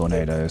those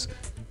tornadoes.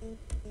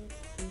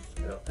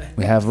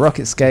 We have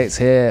rocket skates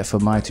here for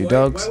my two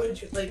dogs. Why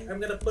would you, like, I'm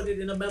gonna put it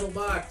in a metal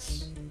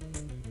box.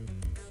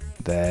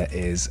 There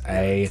is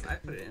a I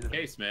put it in a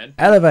Case, man.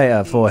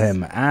 elevator for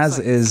him, as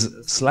is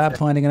Slab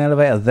finding an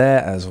elevator there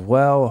as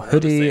well.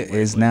 Hoodie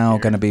is now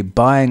going to be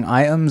buying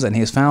items, and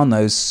he has found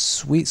those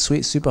sweet,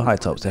 sweet super high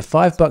tops. They're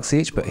 $5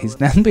 each, but he's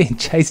now being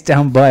chased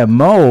down by a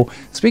mole.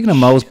 Speaking of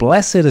moles,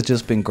 Blessed has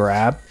just been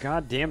grabbed.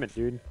 God damn it,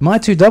 dude. My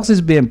two dogs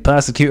is being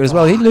persecuted as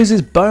well. He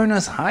loses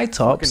bonus high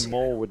tops. Fucking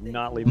mole would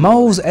not leave.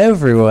 Moles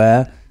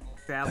everywhere.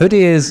 travel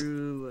Hoodie is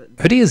through-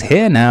 Hoodie is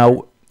here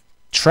now,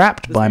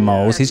 trapped by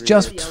moles. He's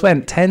just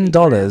spent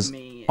 $10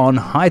 on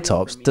high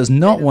tops. Does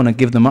not want to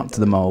give them up to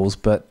the moles,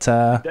 but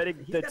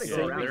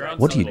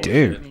what do you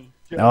do?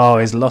 Oh,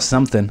 he's lost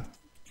something.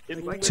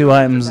 Two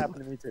items.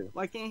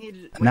 Why can't he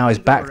just, Now he's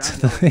back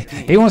to the...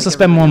 He wants to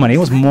spend more money. He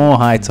wants more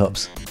high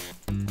tops.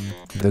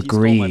 The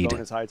greed.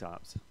 High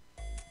tops.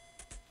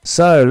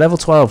 So, level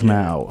 12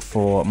 now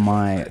for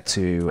my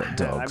two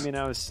dogs. I mean,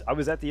 I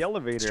was at the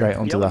elevator. Straight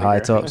onto the high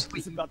tops. I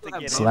was about to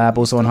get in. Slab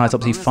also on high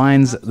tops. He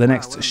finds the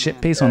next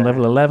ship piece on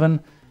level 11.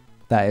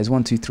 That is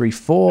 1, 2, 3,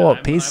 4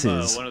 I'm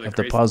pieces one of the of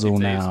the crazy puzzle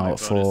things now my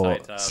for bonus high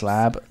tops.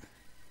 Slab.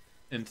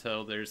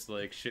 Until there's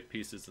like shit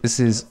pieces. This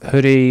is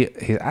Hoodie.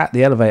 He's at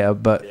the elevator,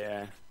 but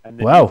Yeah. And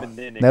then well, even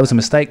then it there was a kinda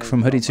mistake depends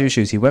from Hoodie on, Two like,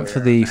 Shoes. He went for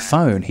the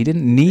phone. He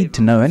didn't need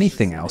to know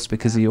anything else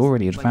because he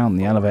already had found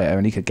the elevator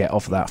and he could get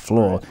off that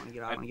floor.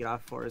 I want to get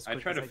off for as I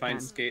quick try as to find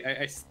can. skate.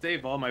 I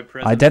save all my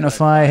presents.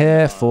 Identify that I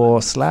here find for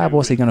on Slab.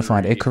 What's he going to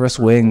find? 2, 3, Icarus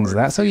 4, Wings.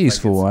 That's a see if I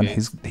useful can one.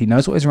 skate. He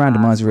knows what his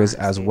randomizer is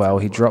as well.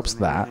 He drops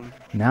that.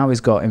 Now he's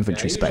got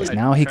inventory space. I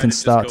Now he try can to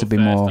just start go to be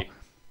fast. more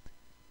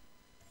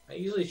I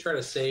usually try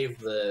to save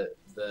the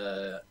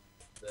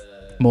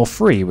more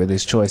free with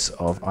his choice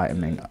of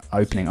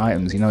opening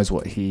items. He knows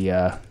what he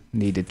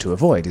needed to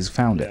avoid. He's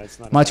found Yeah, it. it's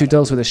not My a two bad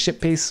dogs with a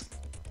ship piece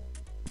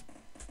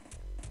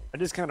I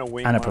just kind of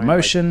wing and a mine,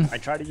 promotion. I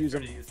try to use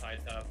them. Use high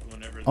top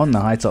whenever On the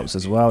there's high a tops shit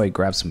as piece. well. He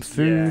grabs some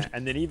food. Yeah,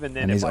 and then even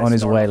then, And if he's I on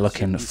his start way on the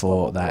looking shitty for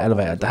level that on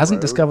elevator. the Hasn't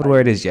road, discovered I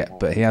where it is usually yet,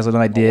 but he has an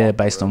walk idea the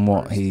based on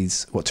road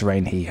first. what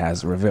terrain he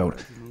has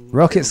revealed.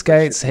 Rocket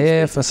skates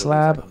here for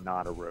Slab.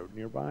 Not a road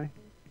nearby.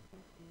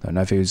 Don't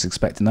know if he was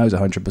expecting those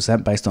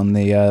 100% based on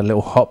the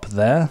little hop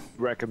there.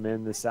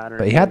 Recommend the Saturn.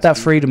 But he had that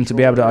SD freedom to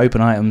be able to controller.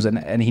 open items,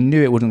 and he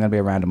knew it wasn't going to be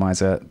a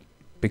randomizer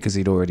because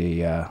he'd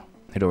already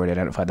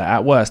identified that.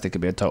 At worst, it could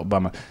be a total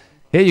bummer.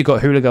 Here you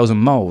got Hula Girls and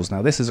Moles.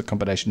 Now this is a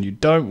combination you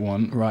don't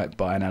want right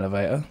by an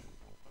elevator,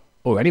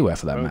 or anywhere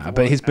for that Both matter.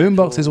 But want his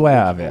boombox is way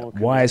out of original it.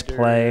 Wise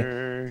play,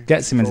 connector,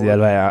 gets him into the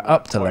controller, elevator,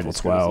 up to not level quite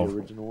as good as the 12,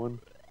 original one.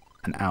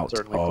 and out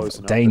Certainly close of enough,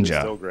 but it's danger.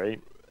 Still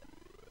great.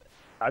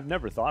 I've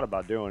never thought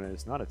about doing it.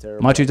 It's not a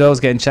terrible. My two idea.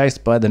 dogs getting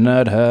chased by the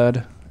nerd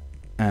herd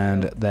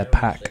and their I don't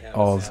pack actually have a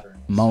of Saturn,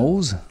 so,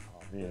 moles. Oh,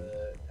 man.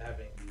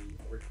 having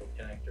the original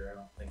connector, I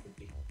don't think would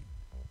be.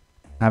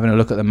 Having a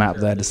look at the map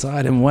there,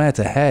 deciding where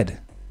to head.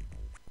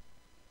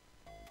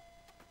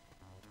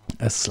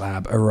 A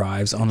Slab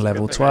arrives on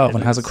level 12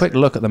 and has a quick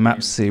look at the map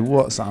to see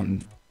what's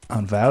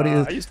unveiled.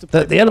 I used to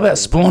play The elevator Bloodborne.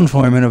 spawned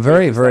for him in a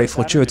very, very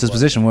Saturn fortuitous was.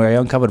 position where he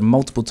uncovered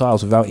multiple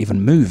tiles without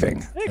even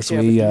moving. I As actually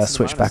have a we decent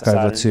switch amount back of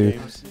over Saturn to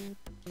games.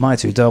 my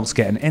two dogs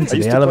getting I into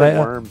used the to play elevator.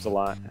 Worms a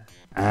lot.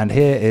 And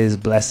here is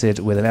Blessed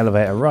with an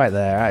elevator right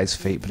there at his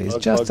feet, but he's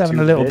Bug just Bug having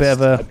 2 a little bit of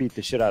Mist. I a beat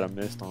the shit out of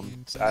Mist on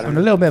Saturn. having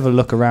a little bit of a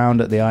look around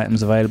at the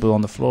items available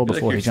on the floor I feel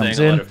before he like you're jumps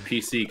saying a in. lot of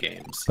PC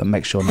games. But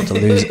make sure not to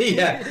lose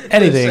Yeah.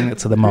 anything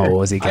to the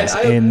mole as he gets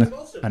I in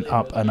also and played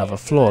up with another the-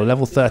 floor.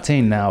 Level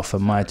 13 now for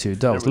my two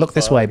There dogs. was Look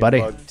this Bug way, and buddy.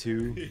 Bug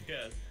 2.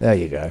 There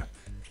you go.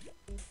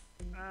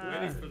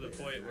 Waiting for the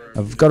point where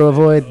I've got to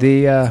avoid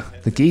the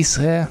geese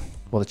here,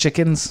 or the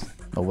chickens,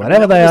 or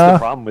whatever they That was the are.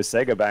 problem with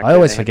Sega back I then.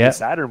 always They had- forget. the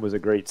Saturn was a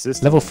great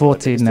system. Level but they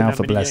 14 just now didn't have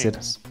for many Blessed.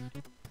 games.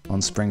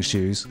 On spring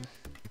shoes.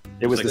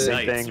 It was like the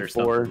same Knights thing or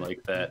for. something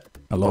like that.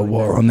 A lot of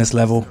war on this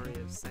level.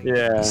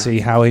 Yeah.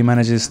 See how he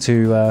manages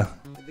to The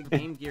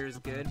Game Gear is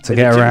good.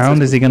 get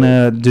around. Is he going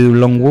to do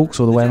long walks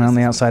all the way around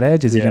the outside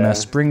edge? Is he going Yeah. to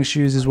spring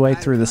shoes his way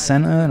through the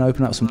center and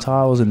open up some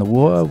tiles in the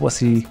water? What's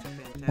he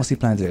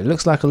planning to do? It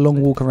looks like a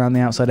long walk around the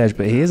outside edge,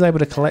 but he is able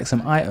to collect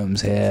some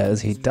items here as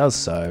he does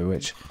so,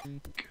 which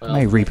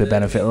may reap a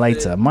benefit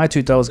later. My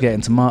two dogs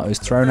getting tomatoes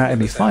thrown at him.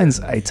 He finds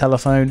a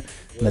telephone,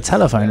 and the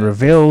telephone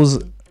reveals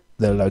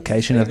the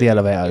location of the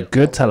elevator.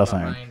 Good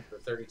telephone.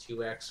 For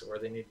 32x, or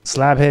they need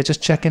Slab here,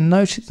 just checking.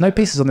 No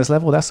pieces on this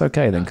level. That's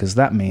okay then, because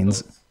that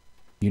means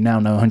you now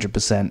know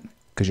 100%,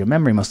 because your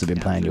memory must have been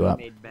playing you up.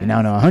 You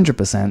now know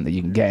 100% that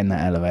you can get in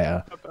that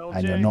elevator,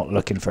 and you're not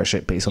looking for a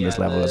shit piece on this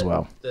level as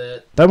well.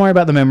 The Don't worry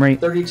about the memory.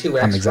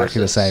 32x I'm exactly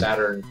the versus same.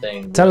 Saturn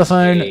thing. was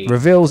Telephone a-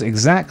 reveals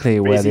exactly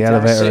where the Crazy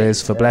elevator Sega-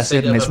 is for Blessed,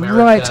 Sega and it's of America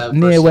right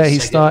near versus where he Sega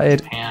of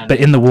started, Japan, but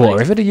in the water.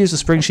 like, If it had used the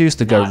spring shoes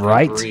to go not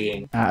right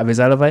agreeing. out of his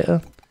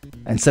elevator,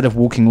 instead of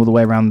walking all the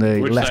way around the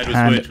Which left side was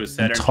hand which? Was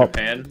and Saturn top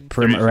Japan?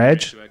 perimeter 32X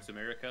edge,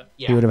 America?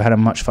 Yeah. he would have had a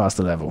much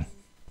faster level.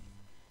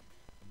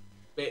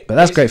 Ba- But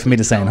that's great for me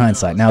to basically, say in no,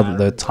 hindsight, no, now that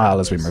the Saturn tile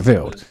has been was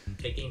revealed.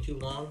 taking too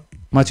long.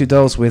 My two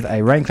dolls with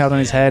a rain cloud on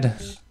his head,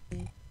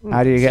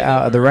 How do you get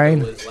out of the rain?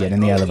 Was Get in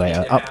the like, oh, elevator.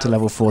 we need to Up to have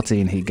level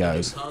 14 he the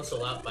goes.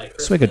 console out by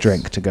Swig a Christmas.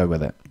 drink to go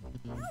with it.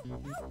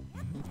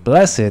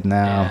 Blessed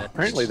now, And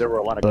Apparently there were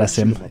a lot of bless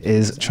good him, shoot 'em ups.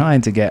 is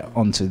trying to get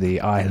onto the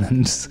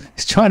island.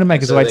 He's trying to make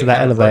his so way they to that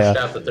kind of rushed elevator,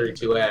 out the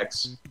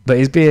 32X. but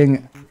he's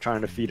being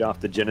trying to feed off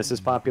the Genesis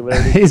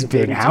popularity. he's of the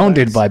being 32X.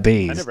 hounded by I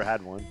bees never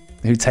had one.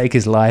 who take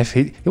his life.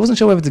 He wasn't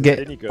sure whether to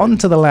Any get good?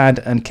 onto the land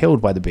and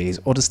killed by the bees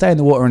or to stay in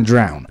the water and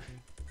drown.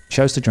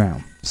 Chose to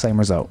drown. Same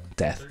result,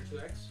 death.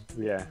 32X?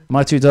 Yeah.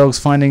 My two dogs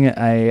finding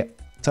a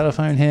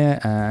telephone here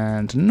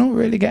and not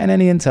really getting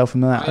any intel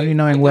from that, only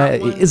knowing I where got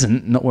it one.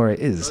 isn't, not where it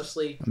is.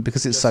 Mostly And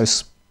because it's just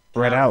so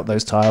spread out,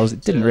 those tiles,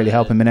 it didn't really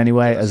help him in any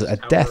way, as a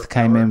death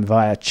came in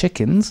via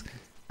chickens,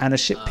 and a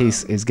ship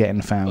piece is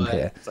getting found but-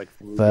 here It's like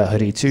for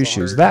Hoodie Two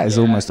Shoes. That is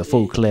Yeah, almost a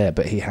full it- clear,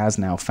 but he has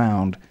now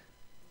found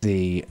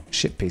the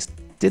ship piece.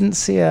 Didn't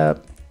see an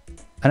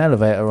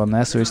elevator on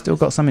there, so he's still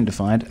got something to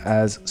find.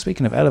 As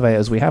speaking of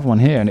elevators, we have one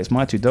here, and it's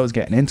my two dogs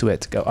getting into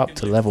it to go up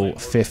to level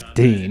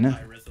 15. High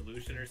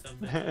resolution or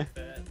something like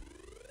that.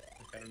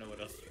 I don't know what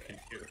else you can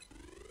do.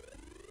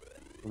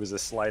 It was a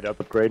slight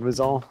upgrade was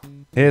all.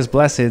 Here's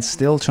Blessed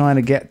still trying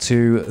to get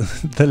to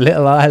the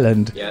little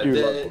island. Yeah, You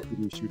the, love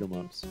you shoot 'em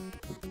ups.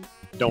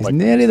 Don't He's like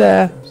nearly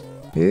there.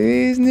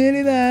 He's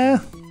nearly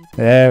there.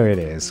 There it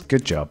is.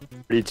 Good job.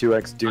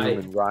 32X Doom I-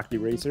 and Rocky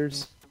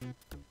Racers.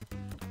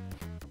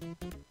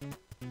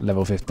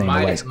 Level 15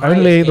 My- awaits. my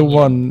Only the opinion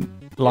one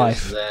is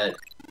life that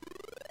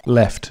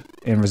left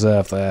in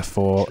reserve there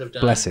for Should've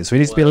done Blessed. So he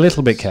needs to be a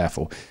little bit was-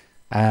 careful.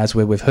 As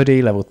we're with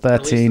Hoodie, level release the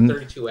 13.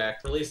 32X.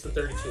 Release the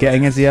 32X.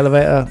 Getting into the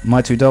elevator.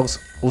 My two dogs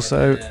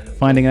also And then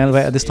finding an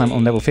elevator, this time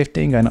on a level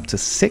 15, going up to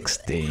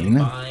 16.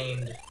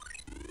 Combined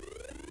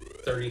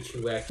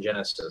 32X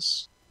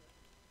Genesis.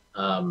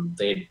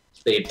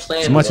 They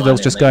planned. So my two one dogs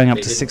and just they- going up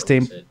they to didn't 16.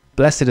 release it.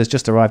 Blessed has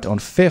just arrived on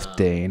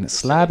 15.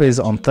 Slab is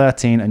on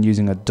 13 and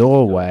using a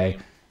doorway.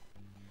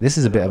 This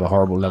is a bit of a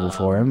horrible level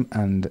for him,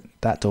 and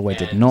that doorway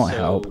did And not so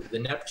help. The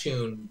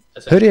Neptune.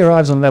 Hoodie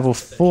arrives on level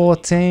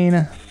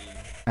 14,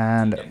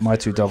 and my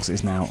two dogs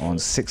is now on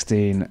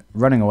 16,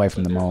 running away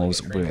from the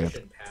moles with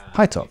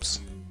high tops.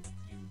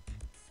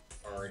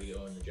 Already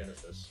own the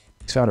Genesis.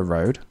 He's found a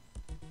road.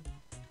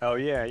 Oh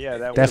yeah, yeah.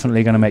 That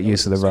Definitely going to make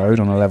use of the road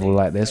on a level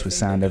like this with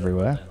sand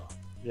everywhere.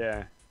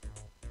 Yeah.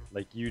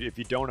 Like if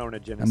you don't own a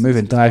Genesis. And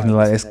moving just diagonally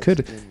buy like this the could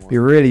next gen be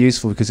one. really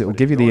useful because it will But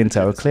give you if the you own a intel,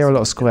 it'll Genesis, clear a lot of you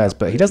can squares,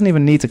 but he upgrade. doesn't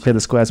even need to clear the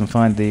squares and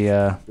find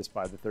the Just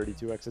buy the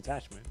 32X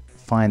attachment.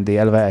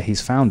 elevator. He's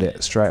found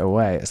it straight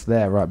away. It's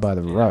there right by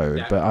the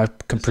road, but I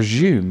can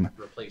presume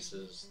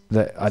Replaces.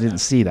 that I didn't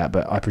see that,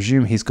 but I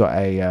presume he's got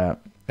a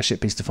ship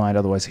piece to find,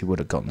 otherwise he would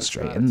have gotten That's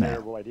straight not in a there.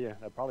 Terrible idea.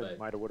 That probably But-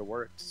 might have would have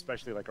worked,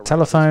 especially like a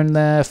Telephone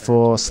there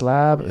for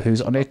Slab,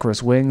 who's on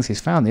Icarus wings. He's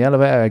found the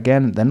elevator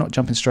again. They're not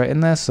jumping straight in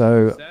there,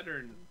 so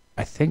Saturn.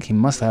 I think he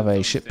must have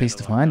a ship piece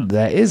to find.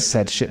 There is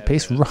said ship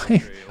piece,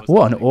 right?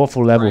 What an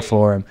awful level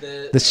for him.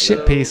 The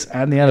ship piece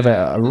and the elevator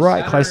are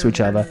right close to each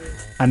other,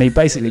 and he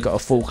basically got a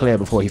full clear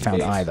before he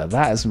found either.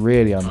 That is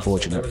really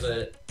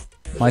unfortunate.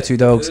 My two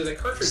dogs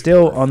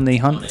still on the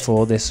hunt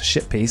for this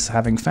ship piece,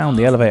 having found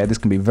the elevator. This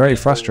can be very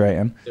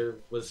frustrating. There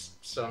was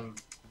some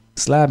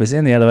Slab is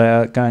in the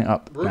elevator, going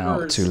up now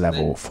rumors to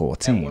level that At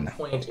 14. one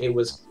point, it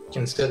was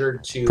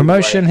considered to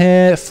Promotion like,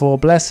 here for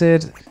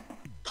Blessed.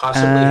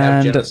 possibly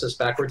have and- Genesis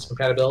backwards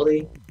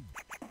compatibility,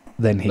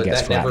 Then he but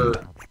gets that flattened.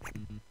 never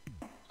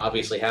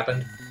obviously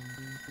happened.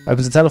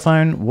 Opens the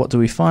telephone. What do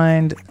we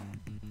find?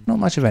 Not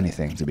much of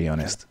anything, to be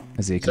honest,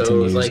 as he So it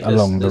continues was like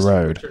along this the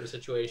road. sort of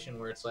situation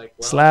where it's like,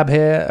 well, Slab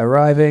here,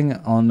 arriving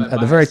on if I at the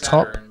buy very a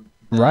top Saturn,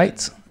 then,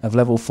 right of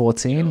level you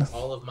 14. know,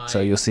 all of my,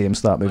 So you'll see him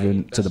start my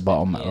moving to the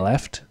bottom investment in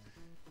left.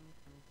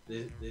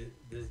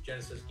 the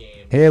Genesis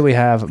game. Here we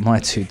have my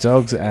two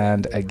dogs,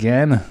 and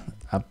again,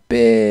 a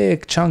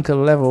big chunk of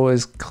level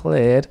is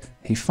cleared.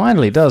 He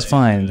finally does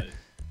find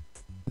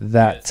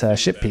that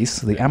ship piece,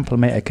 the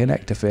amplimeter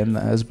connector fin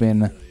that has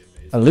been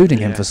eluding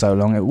him for so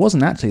long. It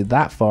wasn't actually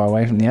that far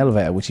away from the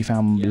elevator, which he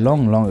found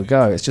long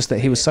ago. It's just that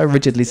he was so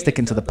rigidly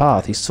sticking to the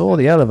path. He saw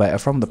the elevator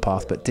from the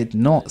path, but did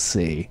not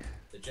see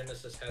The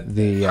Genesis had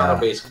the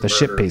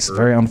ship converter piece. for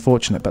Very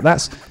unfortunate, but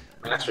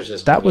Master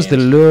System that was the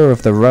games. lure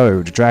of the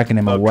road, dragging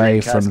him Oh, away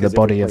Dreamcast, from 'cause the it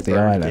body was of the like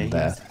burned island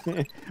there.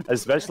 games.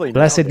 Especially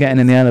Blessed nowadays. getting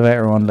in the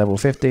elevator on level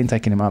 15,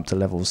 taking him up to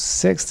level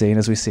 16,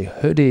 as we see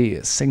Hoodie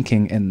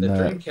sinking in The the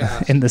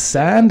Dreamcast in the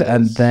sand,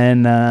 and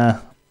then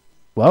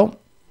well,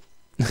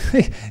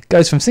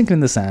 goes from sinking in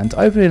the sand to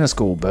opening a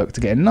school book to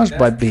getting nudged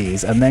by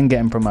bees and then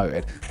getting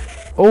promoted.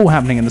 All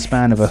happening in the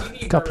span of a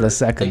couple of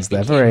seconds.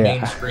 They're very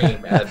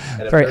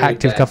very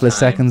active couple of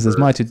seconds as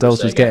my two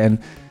dogs was getting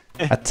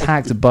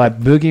attacked by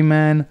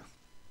boogeyman.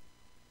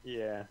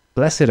 Yeah.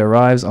 Blessed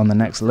arrives on the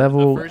next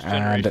level, The first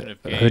and generation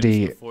of games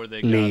Hoodie before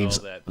they got leaves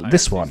all that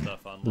this piracy one, stuff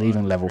unlocked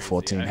leaving was level crazy.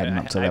 14, heading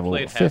up to I level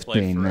played Half-Life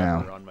 15 now.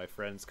 forever on my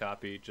friend's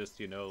copy, just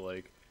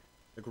like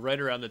right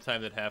around the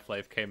time that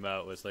Half-Life came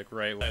out was like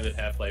right when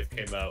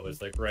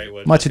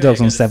My two dogs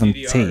 "Hey, I on got a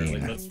CDR, 17.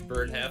 like, let's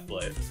burn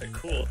Half-Life. It's like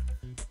cool.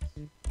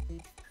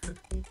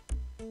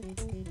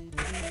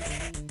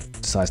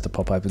 decides to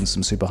pop open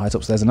some super high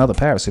tops. There's another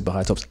pair of super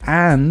high tops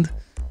and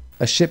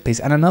a ship piece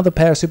and another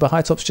pair of super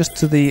high tops just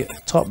to the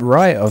top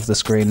right of the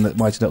screen that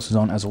Mighty Ducks was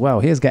on as well.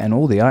 He is getting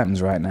all the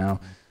items right now.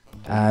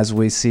 As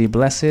we see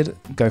Blessed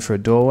go for a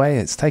doorway,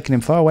 it's taken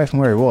him far away from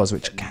where he was,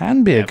 which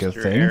can be a good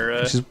thing,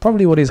 which is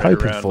probably what he's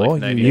hoping for.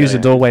 You use a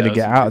doorway to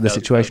get out of the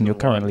situation you're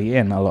currently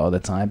in a lot of the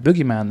time.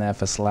 Boogeyman there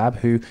for Slab,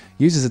 who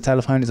uses a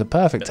telephone. It's a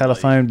perfect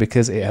telephone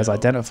because it has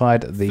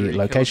identified the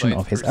location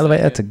of his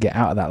elevator to get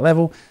out of that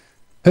level.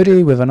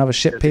 Hoodie with another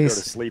ship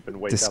piece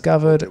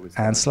discovered,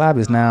 and Slab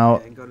is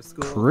now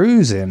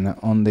cruising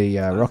on the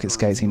rocket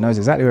skates. He knows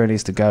exactly where he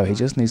needs to go. He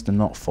just needs to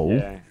not fall.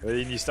 Yeah,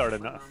 you start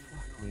enough.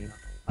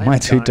 My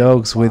two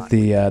dogs with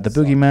the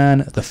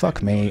boogeyman, the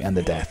fuck me, and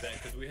the death.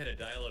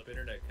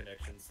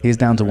 He's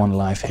down to 1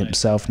 life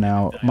himself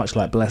now, much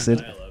like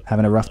Blessed,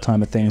 having a rough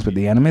time of things with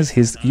the enemies.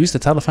 He's used the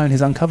telephone,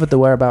 he's uncovered the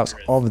whereabouts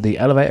of the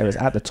elevator. It's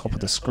at the top of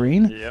the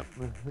screen. Yep.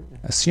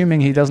 Assuming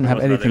he doesn't have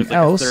anything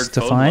else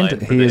to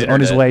find, he is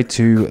on his way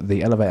to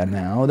the elevator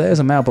now. There's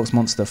a mailbox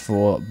monster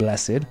for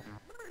Blessed.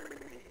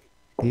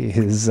 He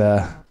is...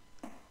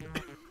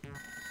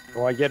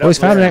 Well, he's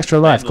found an extra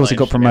life. Of course, he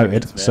got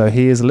promoted, so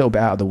he is a little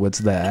bit out of the woods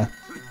there.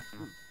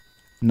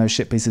 No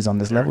ship pieces on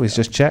this level. He's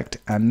just checked,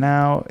 and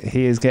now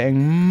he is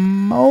getting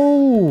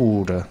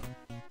mold.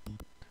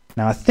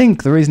 Now, I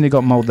think the reason he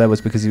got mold there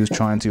was because he was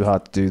trying too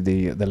hard to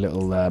do the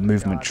little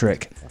movement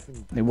trick.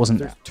 It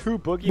wasn't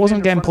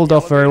getting pulled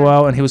off very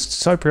well, and he was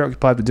so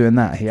preoccupied with doing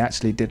that, he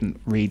actually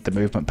didn't read the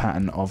movement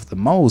pattern of the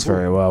moles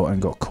very well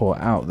and got caught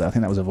out there. I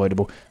think that was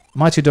avoidable.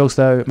 My two dogs,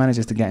 though,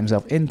 manages to get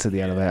himself into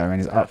the elevator and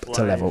is up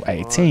to level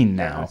 18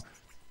 now.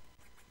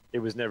 It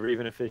was never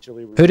even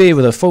officially Hoodie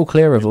with a full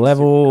clear of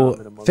level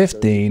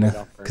 15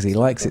 because he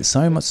likes it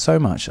so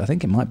much. I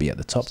think it might be at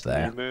the top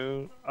there.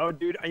 Oh,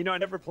 dude, you know, I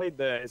never played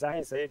the... Is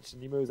ISH?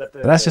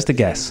 But that's just a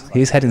guess.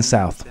 He's heading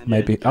south.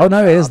 Maybe... Oh,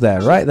 no, it is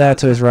there. Right there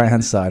to his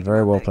right-hand side.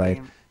 Very well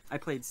played. I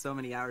played so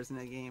many hours in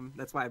that game.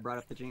 That's why I brought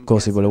up the dream. Of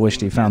course, he would have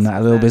wished he found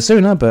that a little bit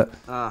sooner, but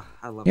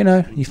you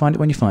know, you find it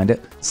when you find it.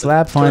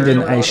 Slab finding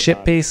a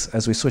ship piece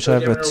as we switch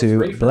over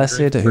to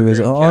Blessed, who is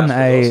on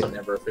a...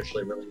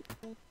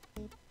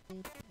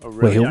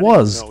 Well, he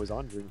was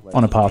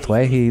on a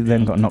pathway. He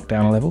then got knocked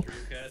down a level.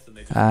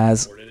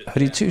 As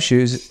Hoodie Two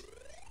Shoes...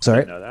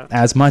 Sorry,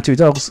 as My Two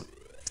Dogs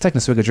taking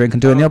a swig of drink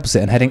and doing the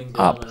opposite and heading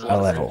up a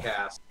level.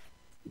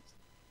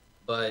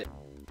 But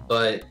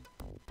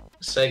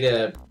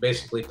Sega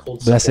basically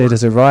pulled. Blessed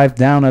has arrived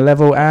down a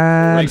level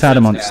and found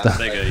a monster.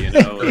 Sega, you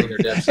know,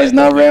 it's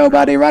not real,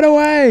 buddy. Run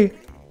away!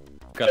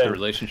 got the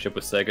relationship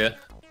with Sega.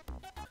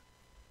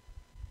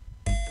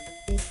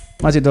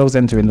 Mighty Dogs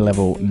entering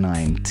level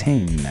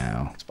 19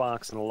 now.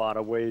 Xbox in a lot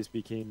of ways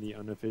became the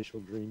unofficial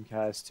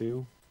Dreamcast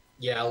too.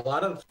 Yeah, a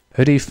lot of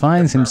Hoodie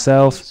finds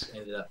himself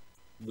ended up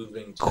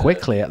moving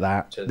quickly at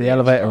that. The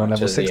elevator on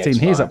level 16.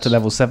 He's up to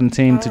level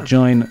 17 to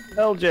join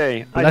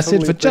LJ.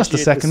 Blessed for just a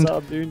second,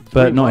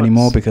 but not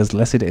anymore because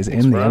Blessed is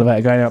in the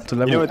elevator going up to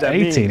level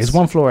 18. He's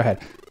one floor ahead.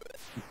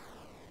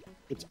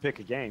 It's pick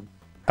a game.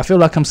 I feel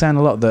like I'm saying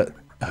a lot that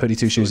Hoodie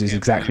Two Shoes is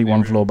exactly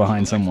one floor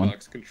behind someone.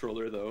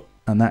 Controller, though.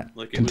 And that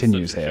Like,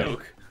 continues here.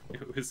 Joke.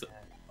 It was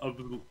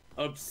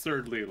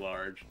absurdly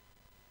large.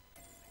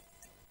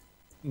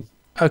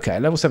 Okay,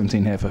 level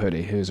 17 here for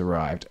Hoodie, who's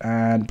arrived.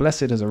 And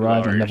Blessed has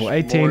arrived on level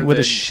 18 More with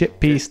a than- ship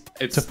piece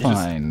it's to just-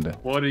 find.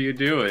 What are you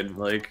doing?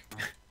 Like,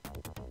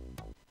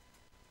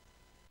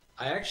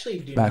 I actually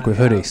do Back not with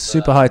Hoodie, have,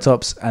 super high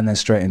tops, and then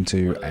straight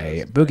into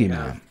a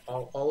boogeyman.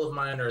 All of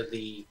mine are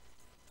the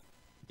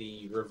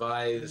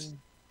revised,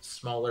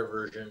 smaller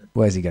version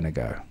Where's he gonna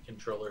go?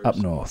 controllers. Up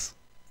north.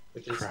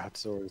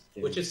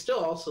 Which is still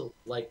also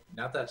like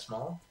not that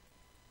small.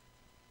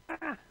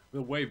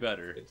 way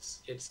better.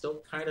 It's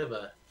still kind of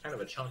a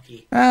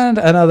chunky. And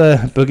another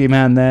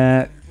boogeyman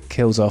there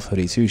kills off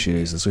Hoodie Two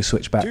Shoes as we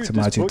switch back to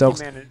My Two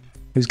Dogs,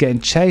 who's getting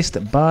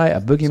chased by a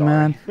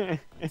boogeyman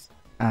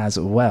as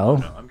well.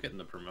 No, I'm getting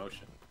the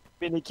promotion.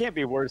 I mean, it can't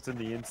be worse than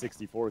the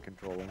N64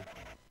 controller.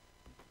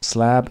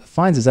 Slab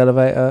finds his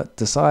elevator,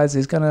 decides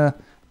he's gonna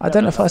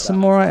identify some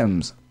more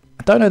items.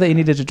 I don't know that he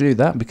needed to do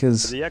that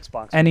because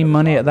any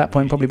money at that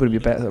point probably would be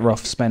better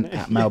off spent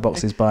at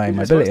mailboxes buying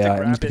mobility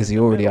items because he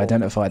already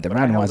identified the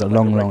randomizer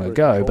long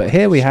ago. But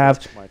here we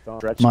have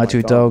My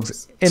Two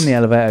Dogs in the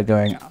elevator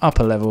going up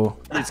a level.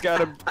 It's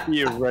gotta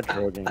be a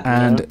retro game.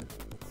 And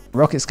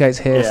Rocket Skates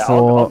here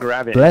for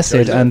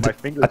Blessed, and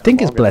I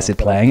think it's Blessed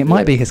playing. It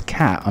might be his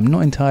cat. I'm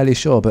not entirely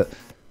sure, but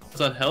It's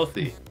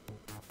unhealthy. it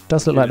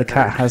does look like the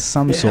cat has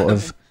some sort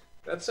of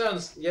That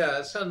sounds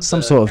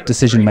some sort of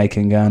decision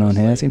making going on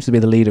here. Seems to be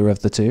the leader of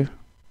the two.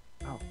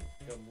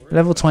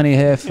 Level 20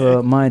 here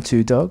for My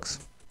Two Dogs.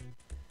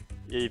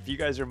 If you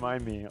guys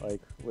remind me, like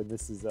when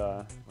this is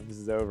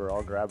over,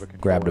 I'll grab a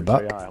controller. Grab the and show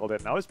buck. you how I hold it.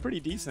 And I was pretty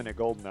decent at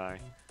GoldenEye.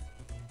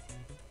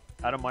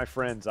 Out of my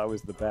friends, I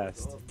was the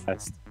best.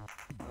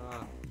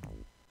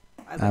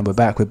 And we're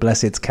back with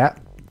Blessed's cat,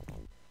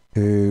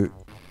 I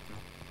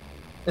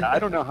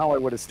don't know how I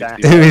would have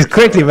stacked. who is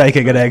quickly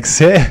making an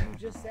exit.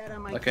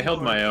 Like I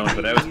held my own,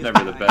 but I was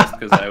never the best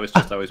because I was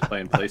just always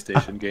playing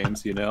PlayStation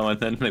games, you know. And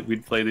then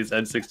we'd play these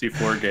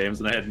N64 games,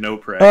 and I had no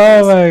practice.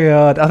 Oh my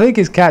god! I think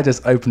his cat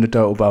just opened a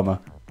total bummer,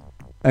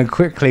 and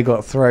quickly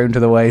got thrown to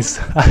the waste.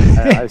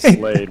 I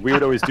slayed. We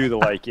would always do the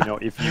like, you know,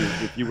 if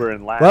you were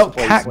in last Well,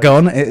 place, cat like,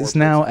 gone. before It's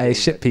now place, a you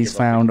ship would piece give up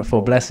the found for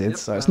controller. Blessed,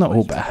 so it's not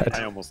all I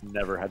bad. almost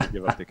never had to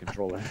give up the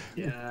controller.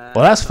 Yeah.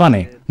 Well, that's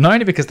funny. Not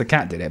only because the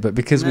cat did it, but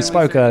because we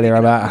spoke earlier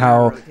about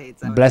how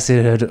Blessed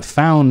had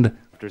found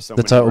After so the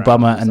many total rounds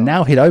bummer, or and so.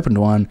 now he'd opened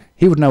one,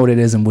 he would know what it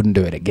is and wouldn't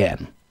do it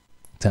again.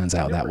 Turns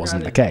out that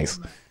wasn't the case.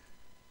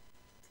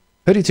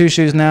 Hoodie Two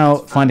Shoes now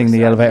finding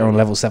the elevator on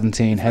level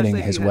 17, heading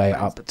his way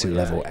up to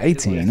level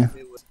 18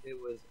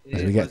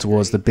 as we get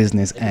towards the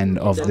business end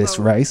of this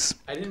race.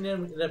 I didn't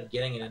end up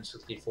getting an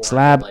N64.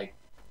 Slab like,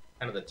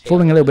 kind of the tail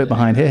falling a little end bit of it.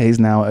 behind here. He's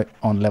now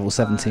on level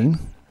 17,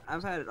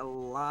 I've had a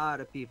lot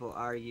of people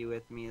argue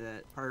with me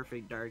that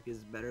Perfect Dark is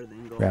better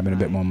than Gold. grabbing a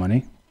bit more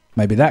money.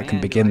 Maybe that can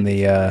begin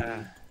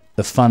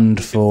the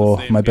fund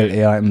for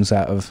mobility items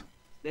out of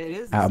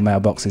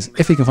mailboxes.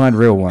 If he can find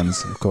real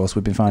ones, of course.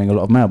 We've been finding a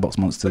lot of mailbox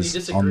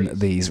monsters on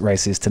these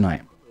races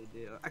tonight.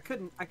 I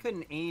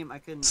couldn't aim. I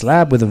couldn't.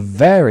 Slab with a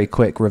very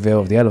quick reveal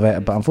of the elevator,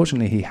 but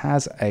unfortunately he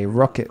has a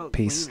rocket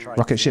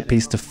ship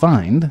piece to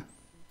find.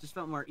 Just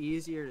felt more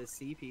easier to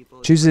see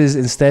people. Chooses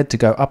instead to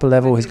go up a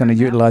level. He's going to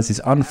utilize his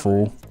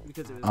unfall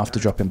after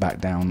dropping back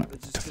down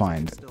to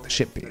find the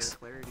ship piece.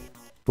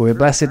 But we're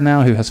Blessed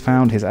now, who has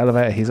found his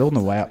elevator. He's on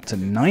the way up to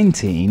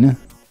 19,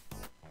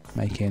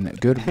 making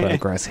good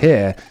progress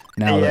here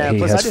now that he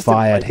has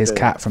fired his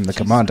cat from the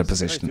commander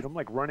position. Dude, I'm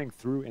like running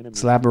through enemies.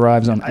 Slab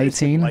arrives on I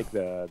just didn't 18 like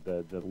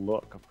the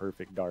look of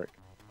Perfect Dark.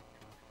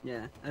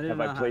 Yeah. I didn't Have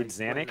know I how to played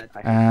explain Xanic?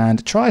 that.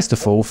 and tries to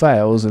fall,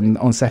 fails, and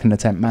on second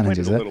attempt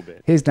manages a it. little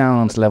bit. He's down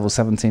onto level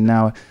 17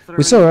 now.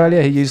 We saw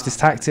earlier he used this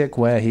tactic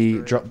where he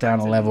dropped down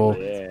a level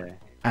Yeah.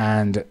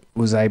 and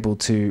was able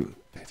to,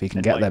 if he can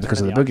And, get like, there because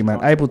of the turn the boogeyman,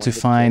 option able on to to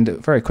find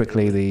very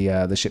quickly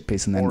the ship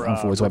piece and then Or,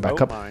 unfold his way back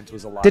remote up. mines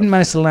was a lot Didn't of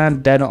manage fun. to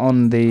land dead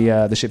on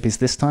the ship piece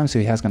this time, so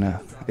he's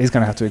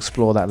gonna have to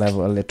explore that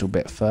level a little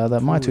bit further.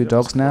 My two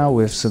dogs now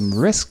with some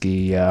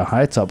risky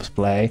high tops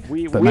play,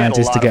 We but had a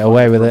manages lot to of get fun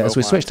away with with it as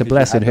we remote switch to mines, 'cause you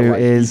Blessed, had to, who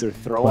like, is either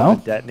throw 'em well,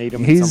 and detonate 'em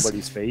in he's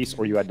somebody's face,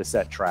 or you had to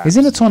set traps. he's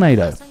in a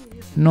tornado.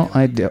 Not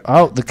ideal.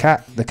 Oh, the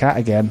cat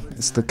again.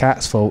 It's the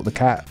cat's fault. The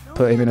cat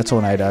put him in a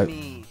tornado.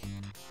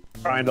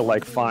 trying to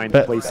like find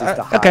But places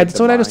to hide. okay, the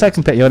tornado's mines.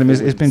 taken pity on him.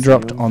 It's been Wouldn't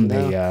dropped see 'em, on you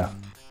know?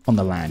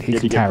 the land. He Yeah,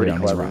 can you get carry pretty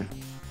on his clever. run.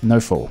 No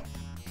fall.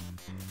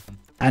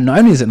 And not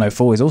only is it no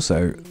fall, he's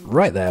also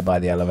right there by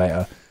the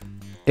elevator.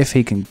 If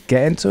he can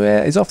get into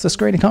it, he's off the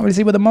screen. He can't really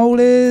see where the mole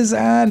is,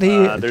 and he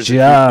There's a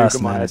just Duke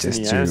of Mines manages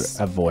in the to ass.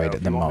 avoid Well,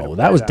 the you want me to mole.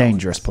 play That was that one?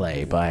 dangerous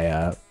play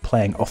by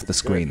playing off the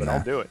screen Good, but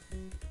I'll there. do it.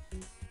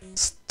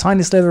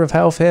 Tiny slither of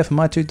health here for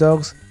my two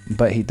dogs,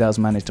 but he does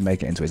manage to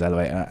make it into his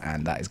elevator,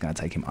 and that is going to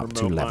take him up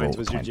to Remote level mines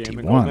was your jam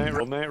and 21.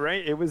 Gold Knight,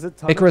 right? It was a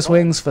ton of Icarus fun.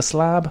 wings for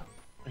Slab.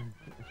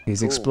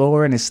 He's Cool.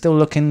 exploring, he's still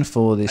looking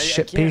for this I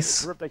ship can't-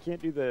 piece. Ripped, I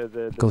can't do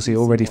the Of course, he PC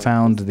already one,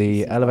 found because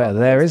the PC elevator. one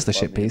There was is the above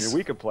ship me. I mean, piece.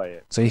 we could play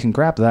it. So he can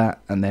grab that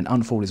and then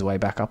unfold his way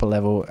back up a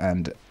level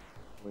and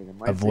Wait, it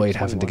might avoid say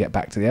having to 21. get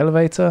back to the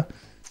elevator.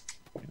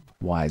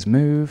 Wise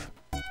move.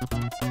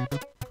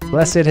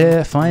 Blessed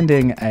here,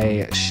 finding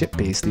a ship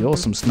piece, the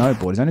awesome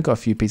snowboard. He's only got a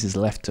few pieces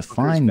left to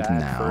find Bad fur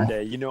now.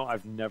 day. You know,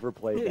 I've never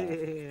played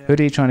that.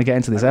 Hoodie trying to get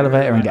into this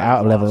elevator and get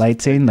out of level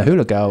 18. The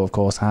Hula Girl, of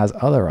course, has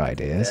other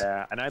ideas.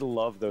 Yeah, and I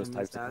love those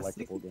types of collectible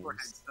 64 had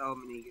games. so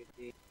many good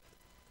games.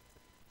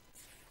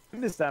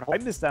 I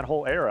missed that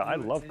whole era. I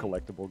love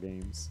collectible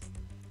games.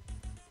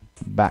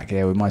 Back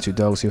here with my two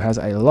dogs, who has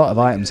a lot of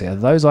items here.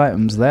 Those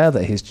items there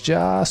that he's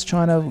just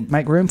trying to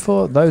make room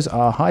for, those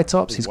are high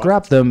tops. He's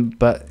grabbed them,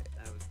 but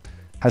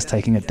has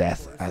taken a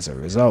death as a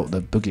result. The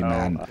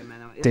boogeyman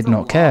did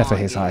not care for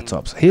his high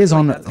tops. He is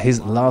on his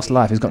last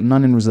life. He's got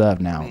none in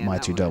reserve now, my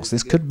two dogs.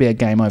 This could be a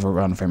game over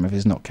run for him if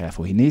he's not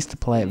careful. He needs to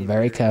play it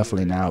very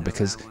carefully now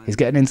because he's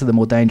getting into the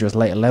more dangerous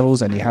later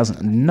levels and he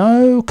has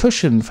no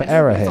cushion for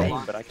error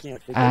here. But I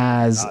can't figure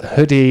As it out.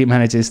 Hoodie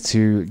manages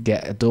to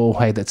get a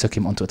doorway that took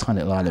him onto a tiny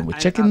little island with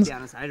chickens.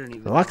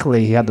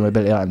 Luckily, he had the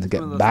mobility item to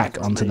get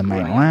back onto the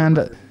main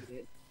land,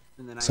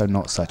 so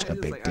not such a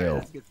big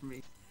deal.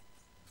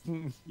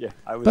 Yeah,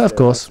 I was But of there,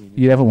 course, that's-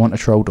 you never want a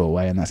troll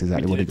doorway, and that's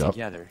exactly what he got.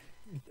 together.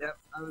 Yep,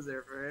 I was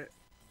there for it.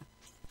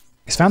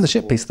 He's found the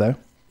ship piece, though.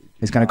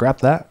 He's going to grab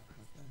that.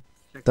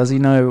 Does he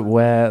know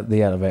where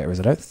the elevator is?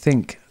 I don't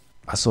think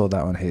I saw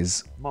that on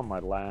his I'm on my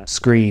last.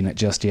 screen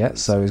just yet,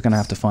 so he's going to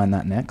have to find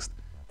that next.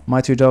 My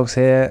two dogs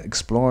here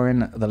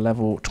exploring the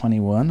level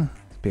 21,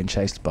 being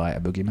chased by a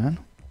boogeyman.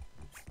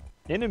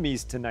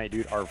 Enemies tonight,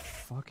 dude, are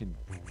fucking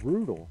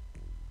brutal.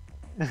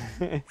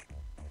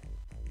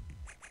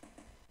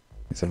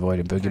 He's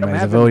avoiding I'm boogeyman, he's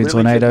having avoiding really good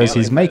tornadoes, days,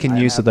 he's like, making I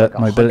use of have, the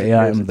like, 100 mobility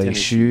pairs item, of the tennis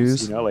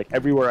shoes. You know, like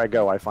everywhere I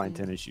go, I find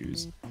tennis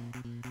shoes.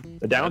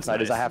 The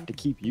downside is I have to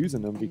keep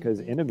using them because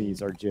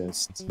enemies are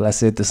just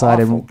Blessed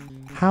deciding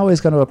how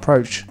he's going to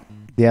approach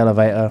the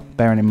elevator,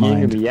 bearing in yin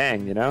and mind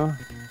yang, you know?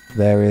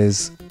 there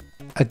is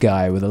a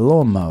guy with a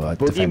lawnmower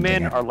defending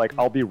Boogeymen it. are like,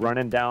 I'll be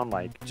running down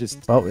like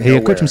just. Well, he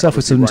nowhere. equipped himself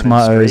with I'll be some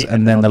running tomatoes, straight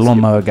and then the they'll just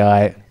lawnmower get-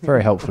 guy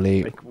very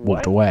helpfully Like, walked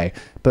what? away.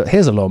 But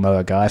here's a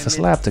lawnmower guy for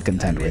Slab to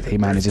contend with. He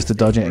manages to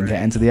dodge it and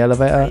get into the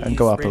elevator and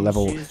go up a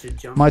level.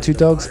 My two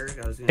dogs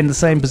in the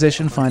same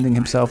position, finding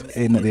himself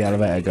in the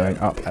elevator, going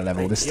up a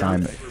level, this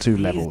time to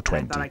level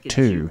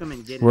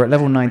 22. We're at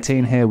level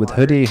 19 here with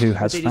Hoodie, who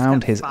has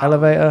found his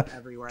elevator,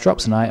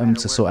 drops an item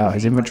to sort out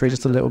his inventory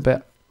just a little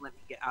bit, Let me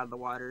get out of the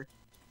water.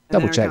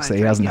 double checks that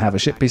he doesn't have a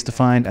ship piece to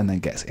find, and then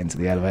gets into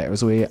the elevator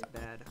as we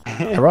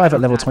arrive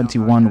at level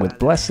 21 with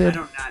Blessed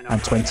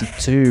and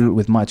 22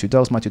 with My Two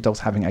Dogs. My Two Dogs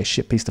having a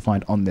ship piece to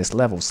find on this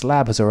level.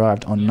 Slab has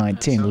arrived on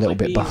 19, a little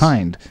bit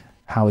behind.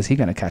 How is he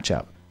going to catch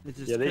up?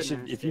 Yeah, they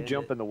should. If you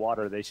jump in the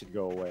water, they should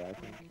go away. I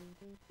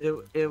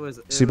think. It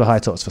was Super high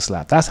tots for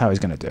Slab. That's how he's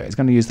going to do it. He's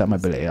going to use that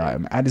mobility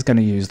item, and he's going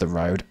to use the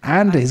road,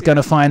 and he's going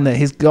to find that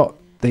he's got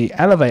the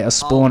elevator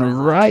spawn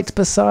right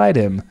beside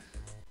him.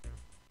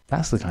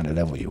 That's the kind of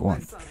level you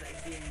want.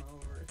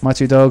 My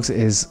Two Dogs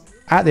is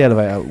at the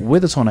elevator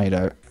with a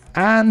tornado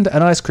and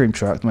an ice cream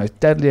truck, the most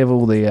deadly of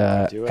all the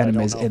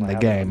enemies in the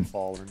game.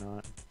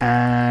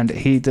 And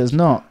he does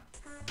not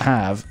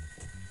have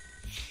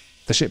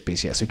the ship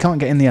piece yet, so he can't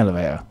get in the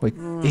elevator.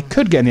 He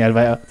could get in the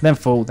elevator, then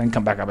fall, then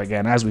come back up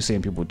again, as we've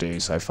seen people do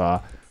so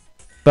far.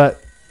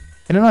 But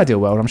in an ideal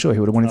world, I'm sure he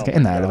would have wanted to get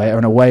in that elevator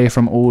and away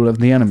from all of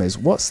the enemies.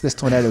 What's this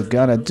tornado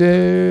gonna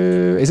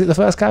do? Is it the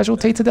first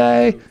casualty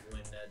today?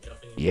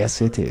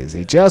 Yes, it is.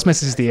 He just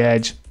misses the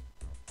edge.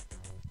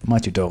 My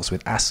Two Dogs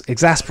with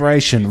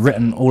exasperation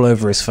written all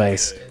over his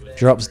face.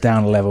 Drops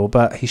down a level,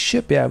 but he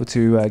should be able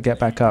to get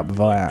back up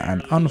via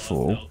an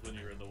unfall.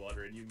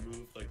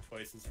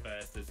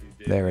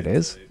 There it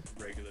is.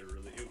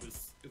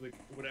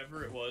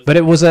 But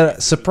it was a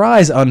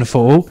surprise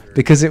unfall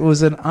because it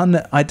was an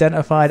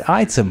unidentified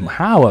item.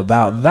 How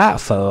about that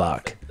for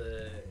luck?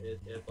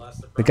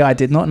 The guy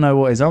did not know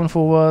what his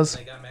unfall was,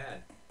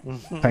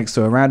 thanks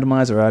to a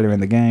randomizer earlier in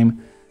the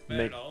game,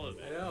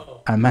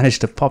 and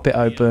managed to pop it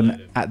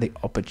open at the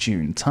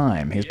opportune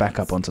time. He's back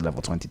up onto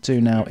level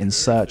 22 now in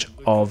search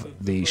of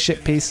the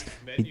ship piece.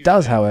 He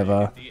does,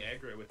 however,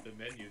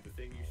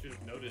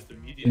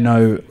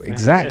 know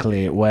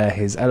exactly where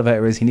his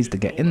elevator is. He needs to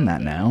get in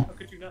that now.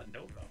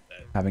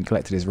 Having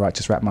collected his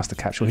Righteous Rat Master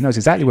capsule, he knows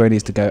exactly where he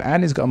needs to go,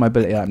 and he's got a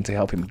mobility item to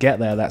help him get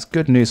there. That's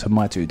good news for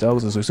My Two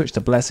Dogs. As we switch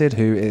to Blessed,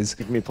 who is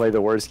Make me play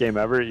the worst game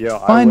ever. Yo,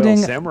 finding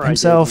Samurai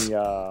himself gave me,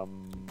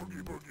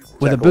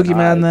 with a Jekyll and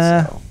boogeyman Hyde,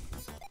 there. so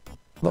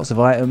Lots of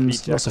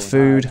items, beat lots of Jekyll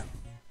and food. Hyde.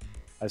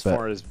 As but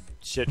far as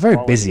shit Very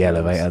quality busy goes,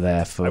 elevator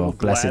there I for will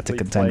Blessed to gladly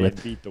contend play with.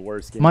 and beat the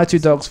worst My Two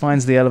games. Dogs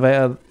finds the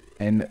elevator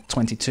in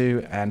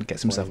 22 and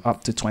gets himself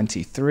up to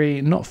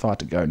 23. Not far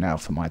to go now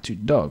for My Two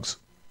Dogs.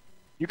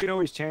 You can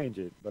always change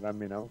it, but I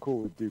mean, I'm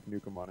cool with Duke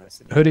Nukem on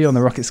us. Hoodie on the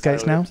rocket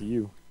skates now. Up to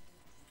you.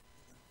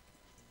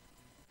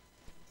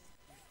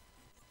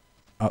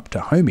 Up to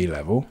homie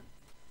level.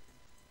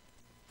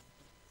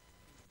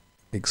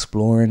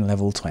 Exploring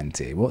level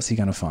 20. What's he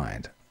going to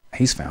find?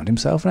 He's found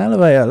himself an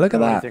elevator. Look at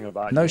The only that. thing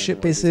about No you ship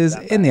anyway is pieces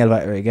that in the bad.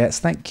 elevator he gets.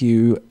 Thank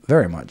you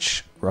very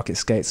much, Rocket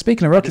Skates.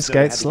 Speaking of Rocket Just that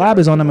I had Skates, to get Slab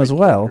rid is of on the him as Noid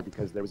well. character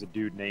Because there was a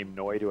dude named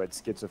Noid who had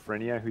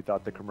schizophrenia who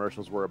thought the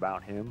commercials were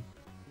about him.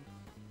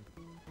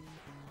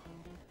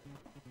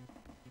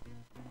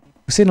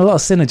 We've seen a lot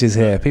of synergies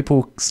here.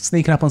 People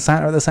sneaking up on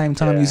Santa at the same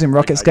time, Yeah, using like,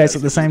 rocket I skates guess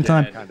at the you same get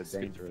time. Kinda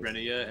dangerous.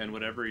 Schizophrenia and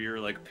whatever your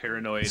like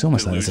paranoid. It's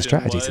almost like there's a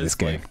delusion strategy to was, this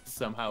game. like,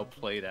 somehow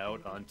played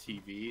out on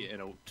TV in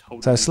a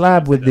totally. So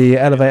Slab with the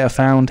elevator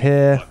found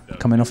here, fucked up.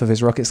 coming off of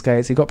his rocket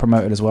skates. He got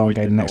promoted as well and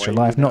gained an extra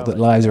life. Not that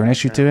lives are an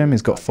issue to him.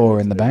 He's got 4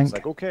 in the It's bank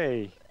like,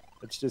 okay,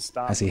 let's just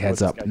stop as he before heads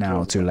this up guy now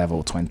kills to us.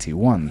 level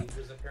 21.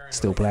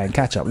 Still playing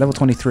catch up. Level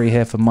 23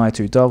 here for My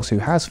Two Dogs, who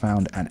has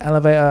found an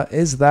elevator.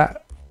 Is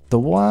that the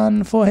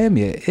one for him?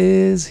 It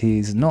is.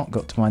 He's not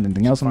got to find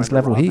anything else on this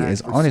level. He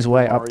is on his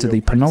way up to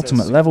the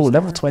penultimate level,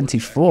 level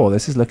 24.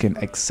 This is looking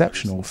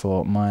exceptional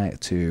for My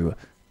Two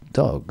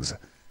Dogs.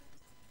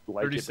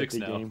 Like it, 36 the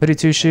now. game.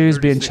 32 shoes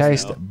being 36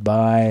 chased now.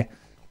 by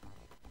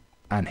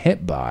and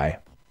hit by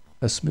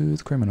a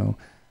smooth criminal.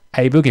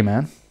 A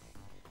boogeyman.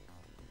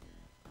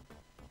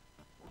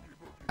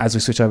 As we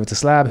switch over to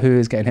Slab, who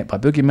is getting hit by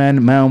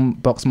boogeymen,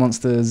 mailbox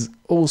monsters,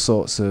 all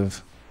sorts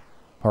of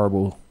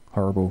horrible,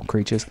 horrible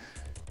creatures.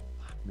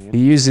 Man. He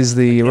uses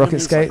the rocket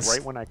Enemies, like, skates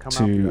right when I come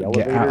to out the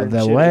get out elevator of and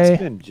their shit, way.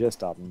 It's been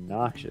just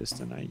obnoxious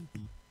tonight.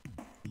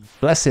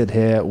 Blessed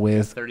here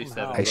with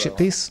 37. a ship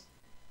piece.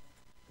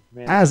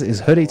 Man, As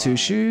is Hoodie Two wow.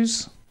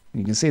 Shoes.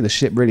 You can see the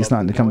ship really Love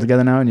starting the to come noise.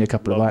 together now, and you have a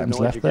couple of Love the items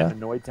noise. left You're there.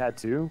 getting a Noid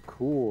tattoo?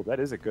 Cool, that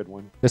is a good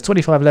one. There's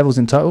 25 levels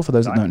in total for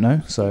those that don't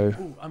know, so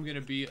Ooh, I'm gonna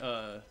be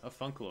a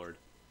funk lord.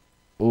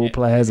 all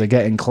players are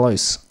getting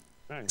close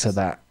Nice. to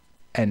that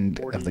end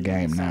of the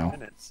game 40 now.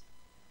 minutes.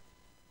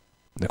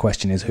 The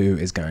question is who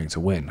is going to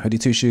win. Hoodie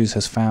Two Shoes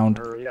has found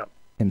Hurry up.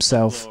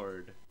 himself.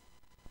 Lord.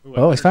 Ooh, I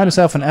Oh, he's better found not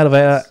himself an stop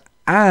elevator this.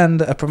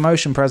 and a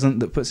promotion present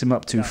that puts him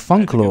up to Yeah,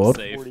 Funk I think I'm Lord,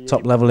 safe.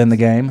 top level in the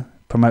game.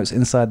 Promotes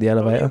inside the Oh,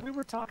 yeah, elevator. we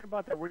were talking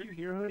about that? Were you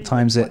here, Hoodie?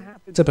 times What it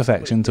happens to if,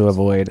 perfection like, to there's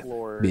avoid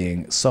Funklord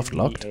being soft in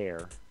the locked.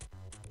 air,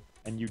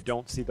 and you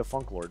don't see the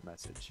Funklord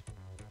message?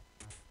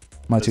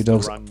 My Does two the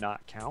dogs. run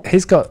not count?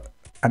 He's got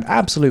an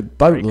absolute Right, 'cause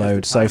the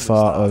boatload so timer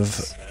far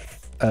stops.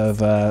 of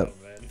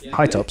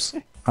high tops.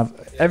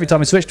 Every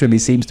time I switch to him, he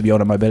seems to be on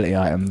a mobility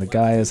item. The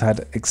guy has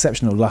had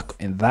exceptional luck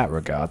in that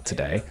regard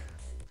today.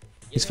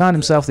 He's found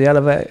himself the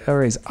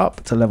elevator. He's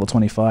up to level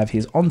 25.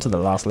 He's on to the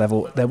last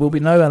level. There will be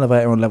no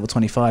elevator on level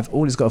 25.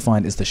 All he's got to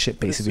find is the ship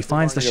piece. If he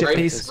finds the ship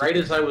piece, Right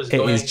as I was it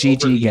going is over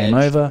GG, the game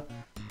edge, over.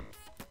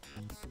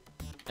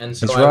 And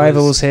so His I was-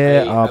 rivals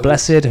here I are was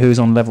Blessed, who's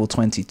on level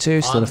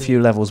 22, still on a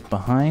few levels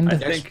behind,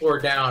 next floor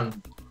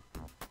down,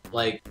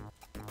 like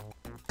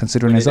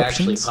considering when his it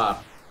actually options.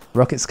 popped.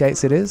 Rocket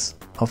skates it is.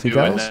 Off he Dude,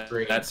 in goes.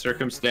 that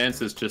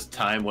circumstance is just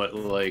time what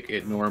like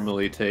it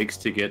normally takes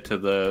to get to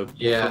the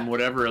Yeah. from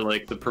whatever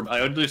like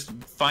I would just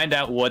find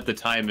out what the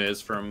time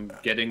is from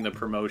getting the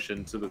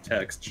promotion to the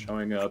text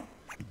showing up,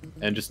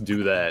 and just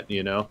do that,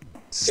 you know.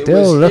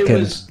 Still looking. It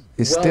was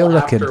He's well still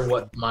looking. after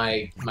what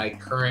my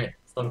current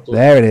Funko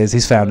There it is.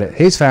 He's found it.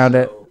 He's found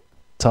it. so-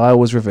 Tile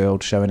was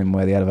revealed, showing him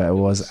where the elevator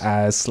was,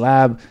 as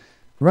Slab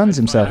runs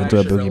himself into a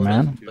Actually boogeyman.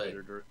 relevant, but-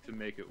 To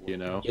make it, you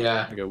know.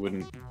 Yeah. Like I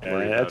wouldn't. Yeah,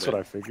 worry that's about what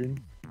it. I figured.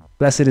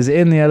 Blessed is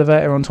in the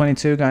elevator on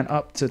 22, going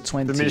up to I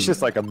 23. mean, it's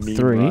just like a meme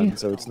run,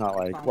 so it's not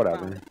like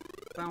whatever.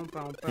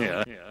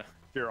 Yeah.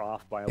 If you're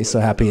off by a He's so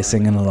little happy bit, he's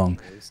singing like, along.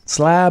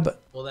 Slab,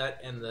 Well, that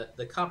and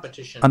the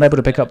competition. unable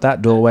to pick up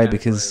that doorway category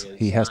because is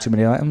he has not, too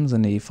many items,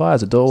 and he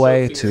fires a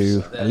doorway So to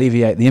fierce that-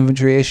 alleviate the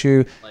inventory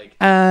issue, like,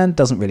 and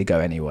doesn't really go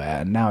anywhere.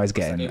 And now he's a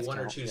getting 1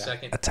 or 2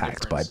 second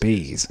attacked by difference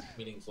bees. is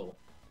meaningful.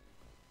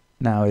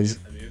 Now he's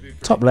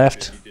top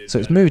left, so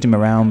it's moved him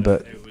around,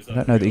 but I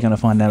don't know that you're going to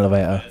find an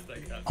elevator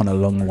on a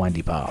long,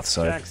 windy path.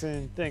 So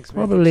Jackson, thanks,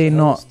 man. probably Thanks for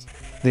not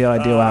host. the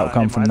ideal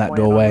outcome Am from I that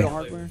playing on doorway. real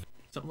hardware?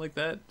 Something like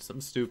that.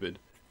 Something stupid.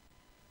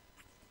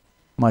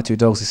 My two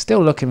dogs is still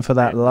looking for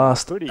that Yeah,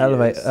 last Hoodie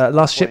elevator, is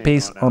last ship playing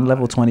piece on on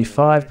level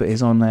 25, but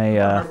he's on a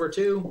Hardware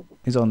 2.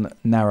 he's on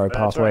narrow That's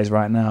pathways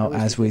right. right now. I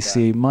always As we forget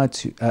see my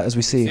two, as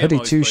we see Sam Hoodie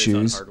always Two plays on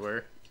Shoes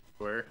hardware.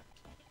 Where?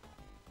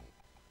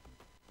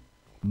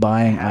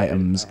 buying I have it.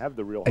 items I have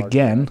the real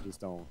again hardware, I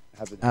just don't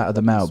have it out of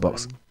the hooked up to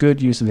mailbox. Swing.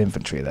 Good use of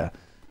inventory there.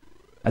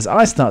 As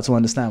I start to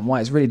understand why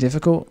it's really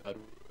difficult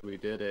We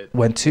did it.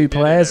 when two We did it,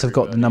 players have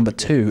got the everybody. number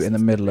 2 in the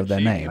middle of their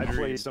Cheap. name. I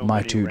play so My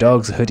many two random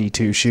dogs, Hoodie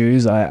Two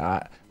Shoes.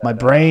 My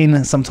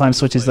brain sometimes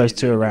switches those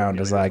two Easy, around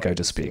really as I like go to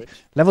to speak. switch.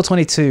 Level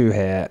 22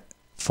 here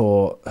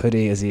for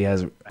Hoodie, as he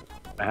has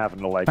Having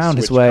to like found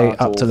his switch way up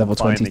consoles to level and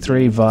find the 23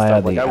 games and via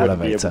stuff. the Like, I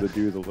wouldn't be elevator. able to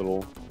do the little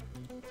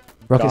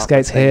Rocket Gauntlet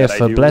Skates thing here that I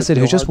for do Blessed, with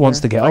who real just wants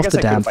to get hardware. I off guess the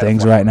I could damn if I had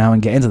things a right now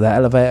and get into that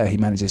elevator. He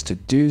manages to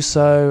do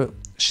so.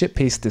 Ship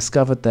piece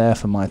discovered there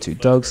for my two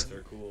dogs.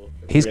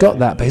 He's got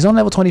that, but he's on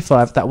level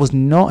 25. That was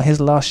not his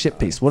last ship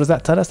piece. What does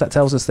that tell us? That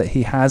tells us that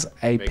he has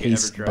a Make it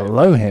piece ever drive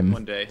below him,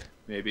 One day,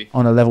 maybe.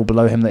 on a level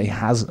below him that he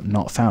has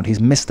not found. He's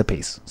missed a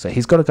piece. So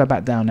he's got to go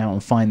back down now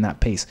and find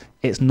that piece.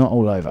 It's not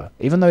all over.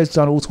 Even though he's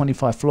done all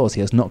 25 floors, he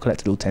has not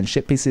collected all 10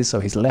 ship pieces, so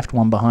he's left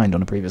one behind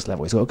on a previous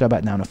level. He's got to go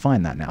back down and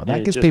find that now. That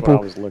Yeah, gives just what I people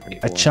was looking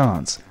a for.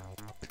 chance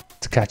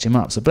to catch him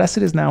up. So Blessed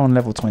is now on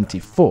level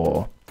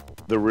 24.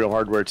 The real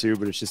hardware too,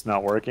 but it's just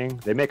not working.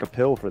 They make a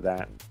pill for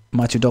that.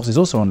 My two dogs is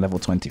also on level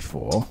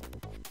 24.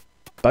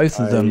 Both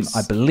of them, Nice.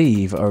 I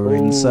believe, are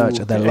in search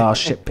of their Ooh.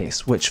 last ship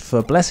piece, which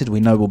for Blessed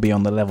we know will be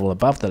on the level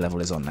above the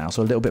level is on now,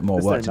 so a little bit more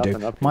Is work there to do.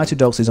 nothing up My here? two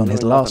dogs is on his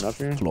Really last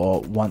nothing up here?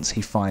 floor once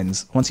he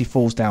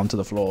falls down to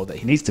the floor that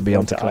he needs to be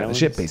on to Onto collect the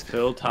ship islands? piece.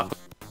 Still top.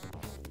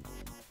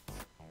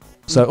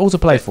 So all to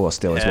play for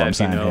still is what I'm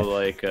saying you know,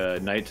 here.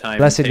 like nighttime.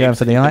 Blessed going tapes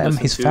for that the you can item.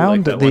 listen He's to,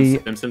 found like that the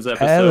one Simpsons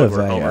episode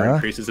where Homer elevator.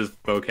 increases his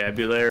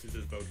vocabulary.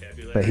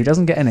 But he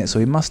doesn't get in it, so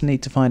he must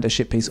need to find a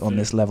ship piece on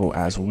this level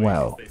as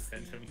well.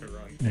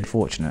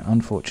 Unfortunate,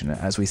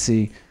 as we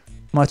see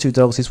my two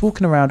dogs, he's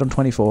walking around on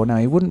 24. Now,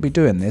 he wouldn't be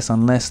doing this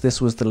unless this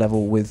was the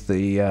level with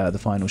the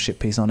final ship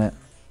piece on it.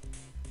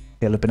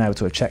 He'll have been able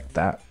to have checked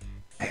that.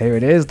 Here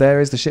it is, there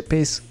is the ship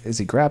piece. As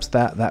he grabs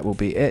that, that will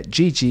be it.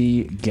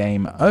 GG,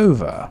 game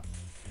over.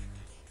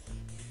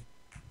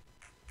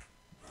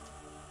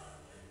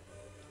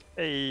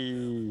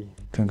 Hey.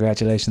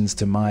 Congratulations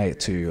to my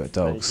two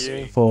dogs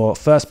you. for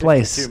first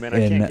place 52, man, I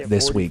can't in get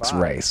this week's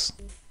 45. race.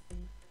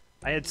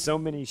 I had so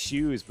many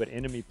shoes, but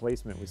enemy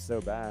placement was so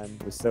bad.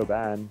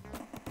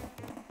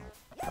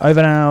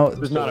 Over now It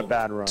was not a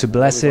bad run. to It was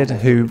Blessed, almost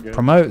who really good.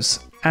 promotes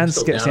and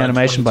Still gets down the on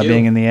animation by 22.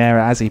 being in the air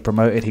as he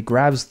promoted. He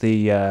grabs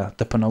the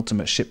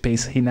penultimate ship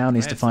piece. He now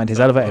needs to That's find his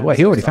so elevator. fun. Well,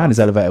 he already found his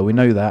elevator. We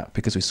know that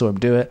because we saw him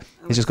do it.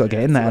 He's just got to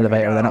get in that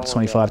elevator and then up to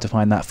 25 to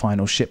find that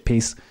final ship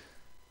piece.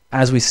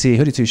 As we see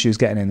Hoodie Two Shoes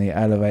getting in the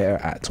elevator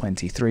at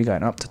 23,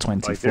 going up to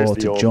Like, 24 there's the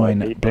to old, join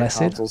like, 8-bit Blessed.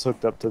 consoles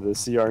hooked up to the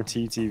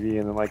CRT TV,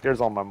 and then like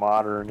there's all my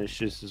modern. It's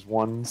just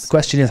ones.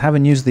 Question is,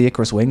 having used the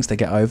Icarus wings to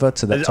get over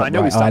to the I top know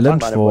we right stopped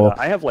island talking for about it,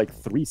 but I have like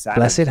 3 Saturns.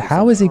 Blessed, or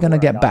how is he something going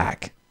to where I get got.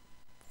 back?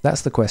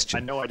 That's the I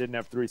question. know I didn't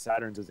have 3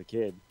 Saturns as a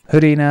kid.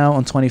 Hoodie now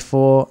on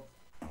 24.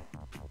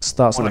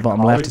 Starts at the Wanna bottom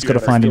call left. it, He's got to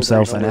dude, I find still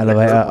himself bring an over the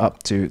elevator curve.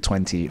 up to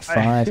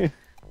 25.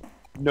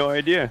 No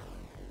idea.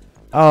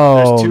 Oh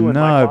There's two in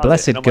my no! closet.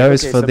 Blessed And I'm like,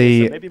 goes okay, for so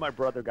the maybe my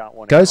brother got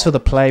one. goes for the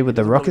play with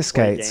He the doesn't rocket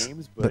really play skates,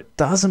 games, but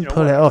doesn't you know,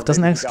 pull it whatever, off.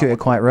 Doesn't maybe he got execute it one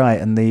quite from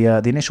right, and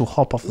the initial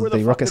hop off Where of the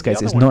the fuck rocket did the skates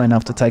other is one not come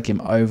enough to from? take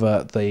him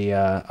over the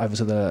over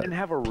to Didn't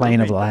have a the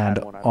plane of roommate that had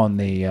land one, I don't on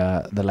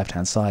the left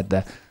hand side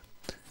there.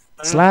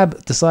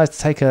 Slab decides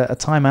to take a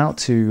timeout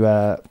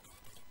to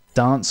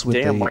dance with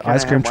Damn, why the can't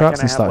ice I cream have- why trucks can't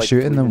I and have, start like,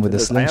 shooting three them with the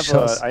Nintendos?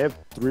 slingshots. I have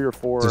 3 or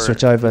 4. To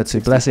switch over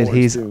to Blessed, 64s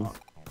he's too.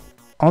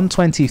 on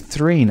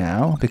 23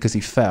 now because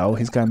he fell.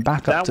 He's going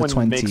back up That to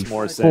one makes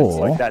more sense.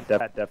 24. Like that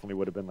definitely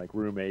would have been like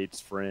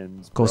roommates,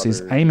 friends. Of course, he's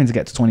brothers. aiming to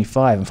get to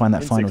 25 and find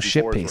that And final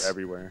ship 64s were piece.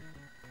 everywhere.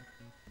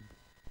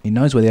 He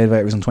knows where the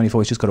elevator is on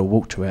 24. He's just got to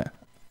walk to it.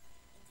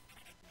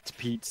 It's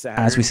Pete Saturn.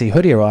 As we see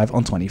Hoodie arrive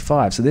on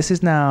 25. So this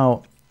is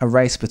now a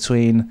race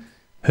between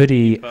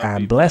Hoodie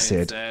and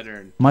Blessed.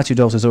 My Two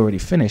Dolls has already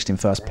finished in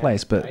first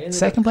place, but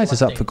second place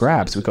is up for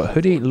grabs. We've got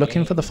Hoodie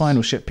looking for the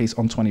final ship piece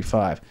on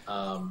 25.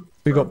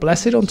 We've got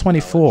Blessed on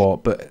 24,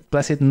 but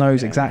Blessed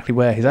knows exactly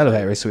where his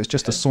elevator is, so it's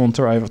just a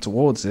saunter over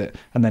towards it,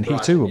 and then he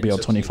too will be on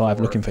 25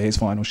 looking for his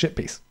final ship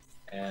piece.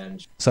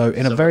 So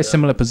in a very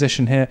similar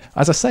position here,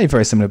 as I say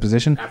very similar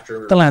position,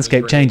 the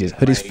landscape changes.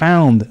 Hoodie's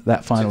found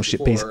that final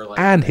ship piece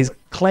and his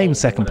claimed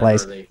second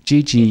place.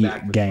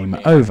 GG, game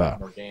over.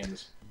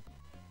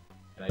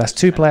 That's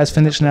 2 players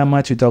finished now,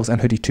 My Two Dogs and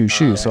Hoodie 2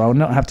 Shoes, so I will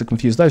not have to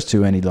confuse those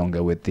two any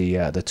longer with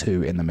the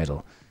 2 in the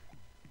middle.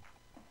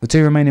 The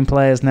 2 remaining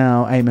players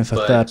now aiming for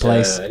third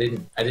place. I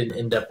didn't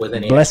end up with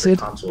any Blessed,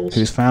 extra consoles.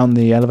 who's found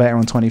the elevator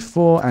on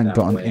 24 and That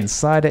gotten way.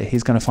 inside it.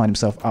 He's going to find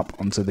himself up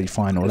onto the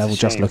final level,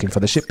 just shame, looking for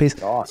the ship piece.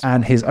 Awesome.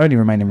 And his only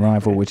remaining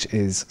rival, which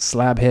is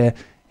Slab here,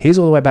 he's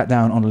all the way back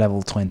down on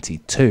level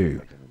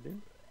 22.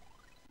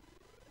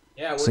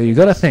 Yeah, So you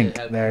got to think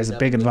there is a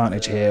big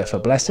advantage here for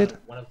Blessed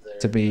one of their,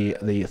 to be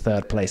the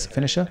third place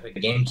finisher. I think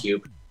the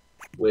GameCube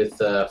with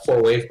 4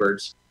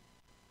 Wavebirds.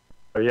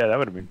 Oh yeah, that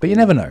would have been. But you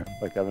cool. never know.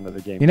 Like have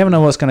another game. You never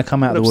know what's going to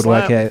come out of the Put him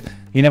woodwork slap. here.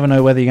 You never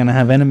know whether you're going to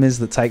have enemies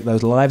that take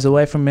those lives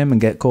away from him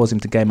and cause him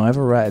to game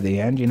over right at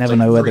the end. You never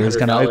know whether he's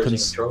going to open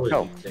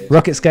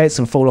rocket skates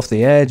and fall off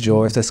the edge,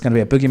 or if there's going to be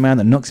a boogeyman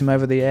that knocks him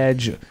over the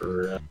edge.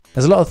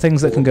 There's a lot of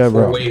things that can go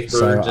Four wrong. Wavebirds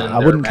So and I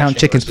their wouldn't count matching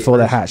chickens before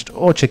they're receivers. hatched,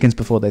 or chickens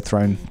before they're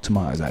thrown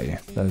tomatoes at you.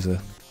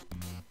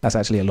 That's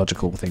actually a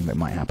logical thing that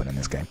might happen in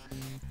this game.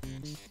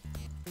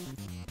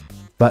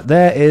 But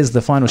there is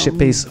the final ship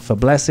piece for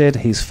Blessed.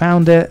 He's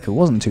found it. It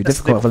wasn't too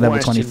difficult for level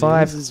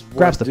 25.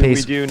 Grabs the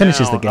piece,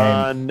 finishes the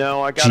game.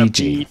 No, I gotta GG.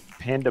 beat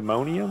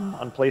Pandemonium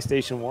on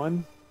PlayStation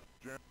 1.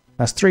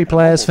 That's 3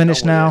 players almost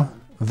finished done with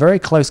now. Very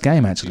close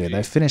game, actually.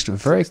 They finished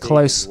very 6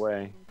 close stages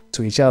away.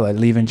 to each other,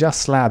 leaving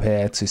just Slab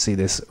here to see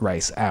this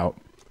race out.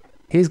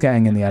 He's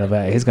getting in the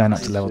elevator. He's going up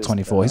to level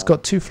 24. He's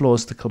got 2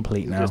 floors to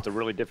complete now Just a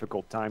really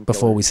difficult time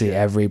before killer. we see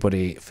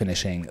everybody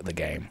finishing the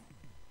game.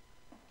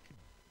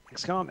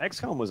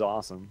 XCOM was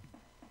awesome.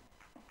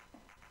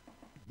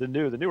 The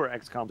newer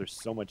XCOMs are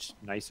so much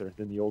nicer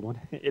than the old one.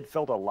 It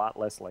felt a lot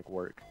less like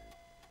work.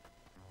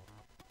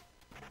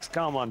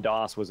 XCOM on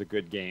DOS was a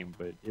good game,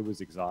 but it was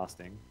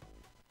exhausting.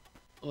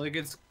 Like,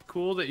 it's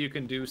cool that you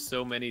can do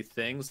so many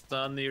things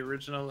on the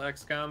original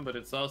XCOM, but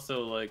it's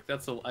also like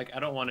I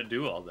don't want to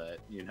do all that,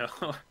 you know.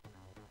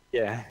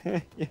 Yeah,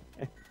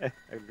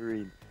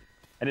 agreed.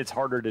 And it's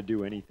harder to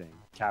do anything,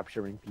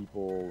 capturing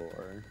people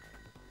or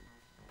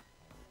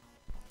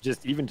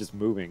just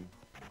moving,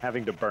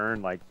 having to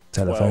burn like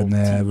Telephone 12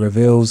 there TVs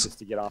reveals just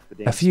to get off the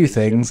damn a few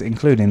spaceship. things,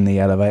 including the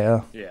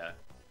elevator. Yeah.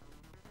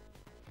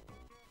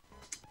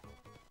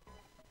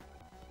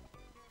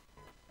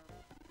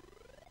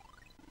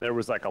 There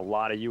was like a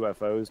lot of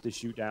UFOs to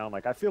shoot down.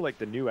 Like I feel like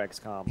the new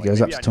XCOM. He like,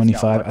 goes up maybe to I just got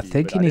 25. I lucky,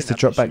 think but he I needs to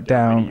didn't have drop back shoot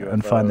down down many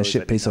and find the UFOs. I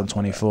ship piece on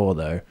didn't have to- 24,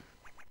 though.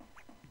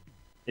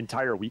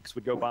 Entire weeks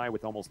would go by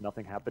with almost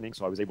nothing happening,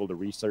 so I was able to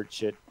research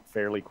shit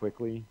fairly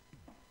quickly.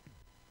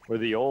 Where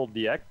the DOS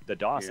Yeah, no.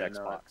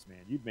 Xbox, man,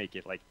 you'd make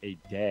it like a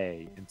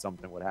day and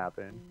something would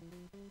happen.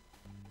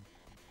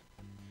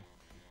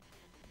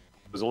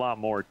 It was a lot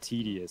more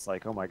tedious.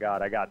 Like, oh my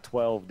god, I got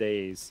 12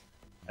 days.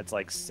 That's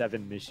like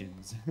 7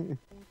 missions.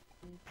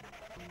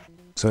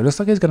 So it looks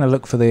like he's going to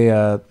look for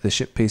the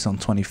ship piece on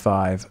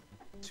 25.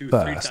 3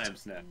 First.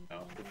 times now.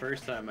 The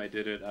first time I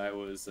did it, I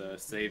was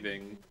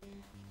saving.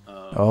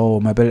 Oh,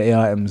 mobility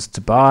items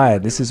to buy.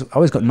 This is.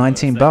 Oh, he's got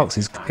 19 bucks.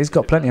 He's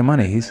got plenty of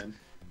money. He's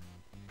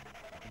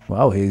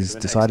An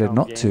decided XCOM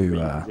not game to where you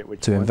can get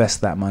which to one.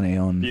 invest that money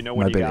on Do you know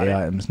when you got mobility it?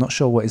 items. Not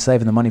sure what he's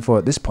saving the money for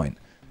at this point.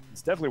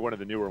 It's definitely one of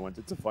the newer ones.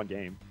 It's a fun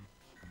game.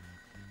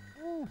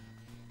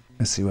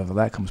 Let's see whether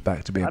that comes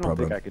back to be a I don't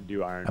problem. think I could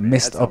do Iron A Man.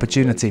 missed That sounds way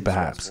opportunity, too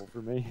perhaps.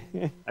 stressful for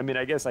me. I mean,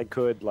 I guess I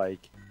could like.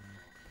 if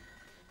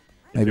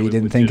Maybe it he was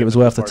didn't think it was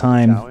legitimately worth the part of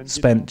time challenge, you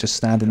spent know? just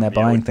standing there I mean,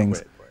 I buying wouldn't things.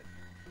 quit, but-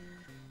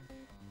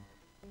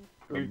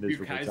 a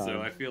miserable Kaizo,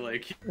 time. I feel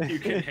like you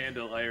can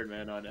handle Iron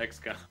Man on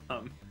XCOM.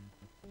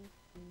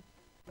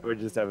 I would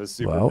just have a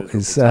super. Well, miserable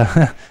he's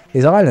time.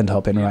 he's island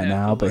hopping You right have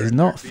now, to but he's learn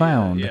not your-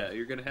 found. Yeah,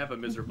 you're gonna have a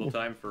miserable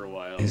time for a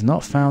while. He's not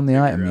when you found the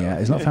figure item out- yet.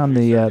 He's not found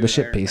you start the doing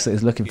ship Iron piece that Man,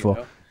 he's looking you for.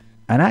 know?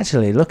 And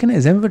actually, looking at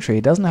his inventory,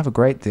 he doesn't have a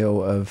great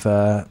deal of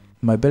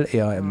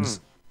mobility items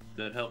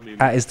that helped me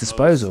at his most,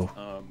 disposal.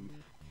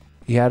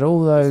 He had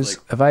all those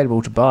like,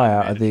 available to buy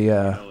out of the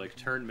like out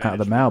turn of the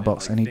management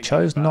mailbox, and he thinking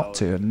chose not about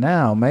to. And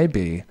now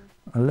maybe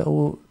a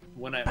little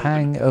when I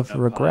pang open of up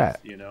regret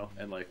pods,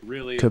 and like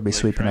really could be like,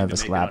 sweeping trying over to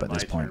make it Slab on at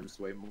this my point, terms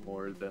way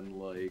more than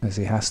like as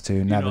he has to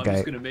I'm just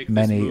navigate gonna make this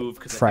many move 'cause I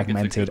think it's a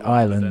fragmented good one, but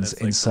then islands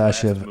it's, in like, the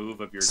search last of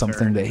move of your something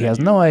turn, that and he then has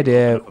you no open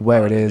idea up a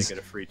where pod it and they is. get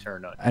a free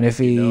turn on And you, if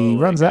he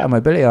like, runs out of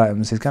mobility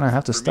items, he's going to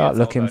have to for me, start it's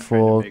all looking about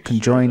trying to for make sure that,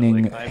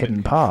 conjoining like, I'm in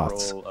hidden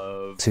paths control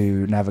of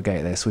to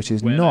navigate this, which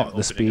is when I'm not opening the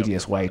up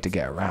speediest the way pods. to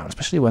get around,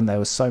 especially when there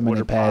was so What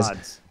many are pairs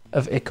pods?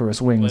 of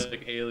Icarus wings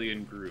like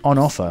alien groups on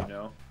offer you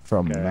know?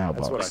 from the Okay, that's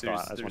mailbox. what I Like, thought. I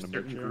just there's wanted to make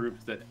certain sure.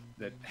 groups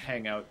that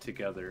hang out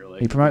together.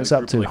 Like He promotes a up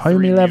group to of, like, homie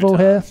 3 level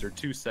here. mutants or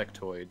 2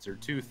 sectoids or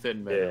 2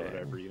 thin men or Yeah.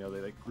 whatever.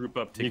 They like group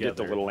up You together. get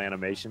the little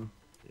animation.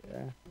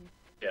 Yeah.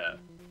 yeah.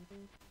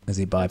 As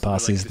he And so they're, like,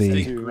 bypasses the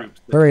distinct groups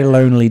that very have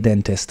lonely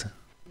dentist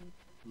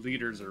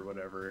leaders or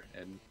whatever,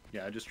 and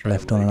yeah, I just try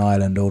left to, on an like,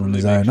 island all on really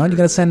his make own. Aren't you sure going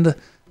to that send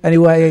any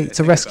way I to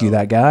think rescue about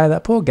that guy?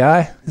 That poor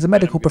guy. He's a when I'm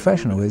medical gonna move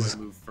professional. and who He's I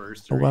move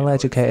first, a or,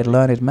 well-educated, it's like,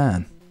 learned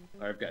man.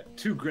 I've got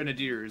 2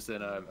 grenadiers,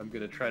 and I'm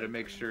gonna try to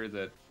make sure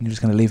that You're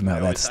just going to leave him I out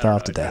there always, to I don't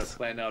starve know, to I try death.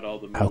 plan out all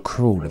the How moves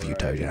cruel of before you,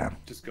 I ToeJam.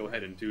 just go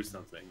ahead and do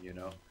something.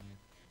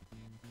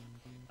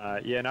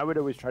 Yeah, and I would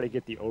always try to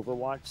get the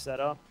Overwatch set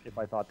up if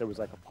I thought there was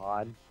like a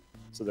pod,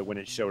 so that when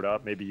it showed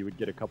up, maybe you would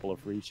get a couple of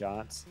free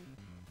shots.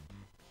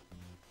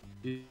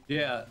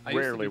 Yeah, I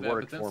Rarely used to do that,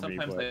 worked but then for me,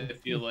 sometimes but- I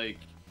feel like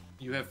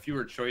you have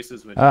fewer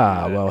choices when.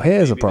 Ah, you do that, well, because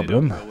here's a maybe they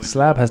don't problem. go into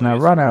Slab a has now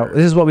place run out. where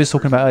This is what we was the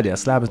talking about person earlier.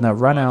 Slab has now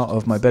run out Overwatched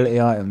of is-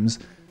 mobility items.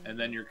 and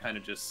then you're kind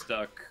of just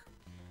stuck,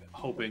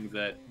 hoping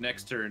that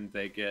next turn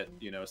they get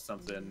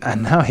something.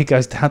 And now he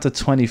goes down to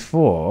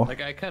 24.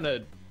 Like I kind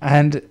of.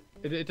 And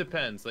It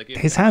depends. Like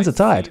his hands are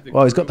tied.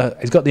 Well, he's got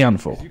the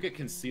unfall. You get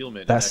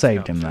concealment. That in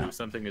saved XCOM him, 2. though.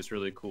 Something is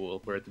really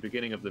cool. Where at the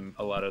beginning of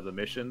a lot of the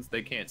missions,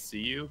 they can't see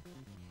you,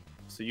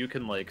 so you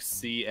can like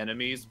see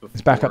enemies before.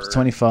 He's back up to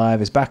 25.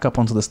 He's back up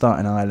onto the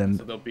starting island.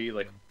 So they'll be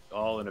like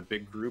all in a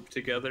big group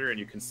together, and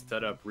you can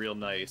set up real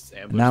nice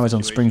ambush. Now he's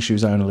on spring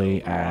situations shoes in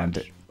only Overwatch, and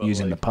but,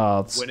 using the like,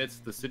 paths when it's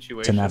the to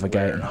situation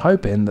navigate where, and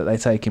hoping that they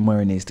take him where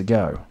he needs to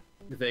go.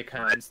 they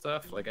kind of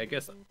stuff. Like I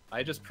guess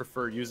I just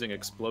prefer using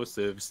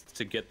explosives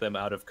to get them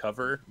out of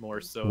cover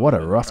more so. What a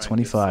than rough trying to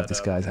 25 set this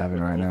up guy's having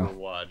with right now.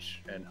 Overwatch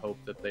and hope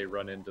that they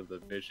run into the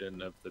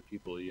vision of the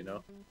people,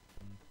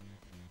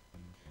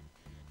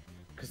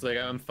 Because like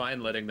I'm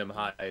fine letting them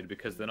hide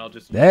because then I'll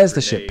just use There's a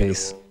the ship grenade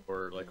piece.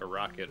 or like a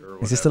rocket or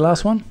whatever. Is this the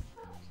last one?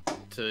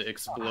 To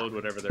explode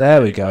whatever they're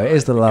There we hiding go, it behind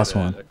is the to get last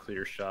one. A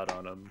clear shot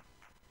on them.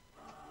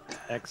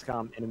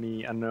 XCOM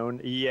enemy unknown.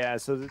 Yeah,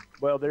 so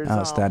well, there's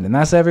Outstanding.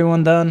 That's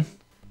everyone done.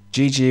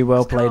 GG,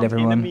 well played, XCOM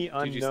everyone. Enemy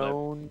GG Slab.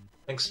 unknown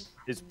Thanks.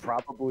 is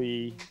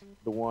probably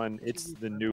the one. It's the new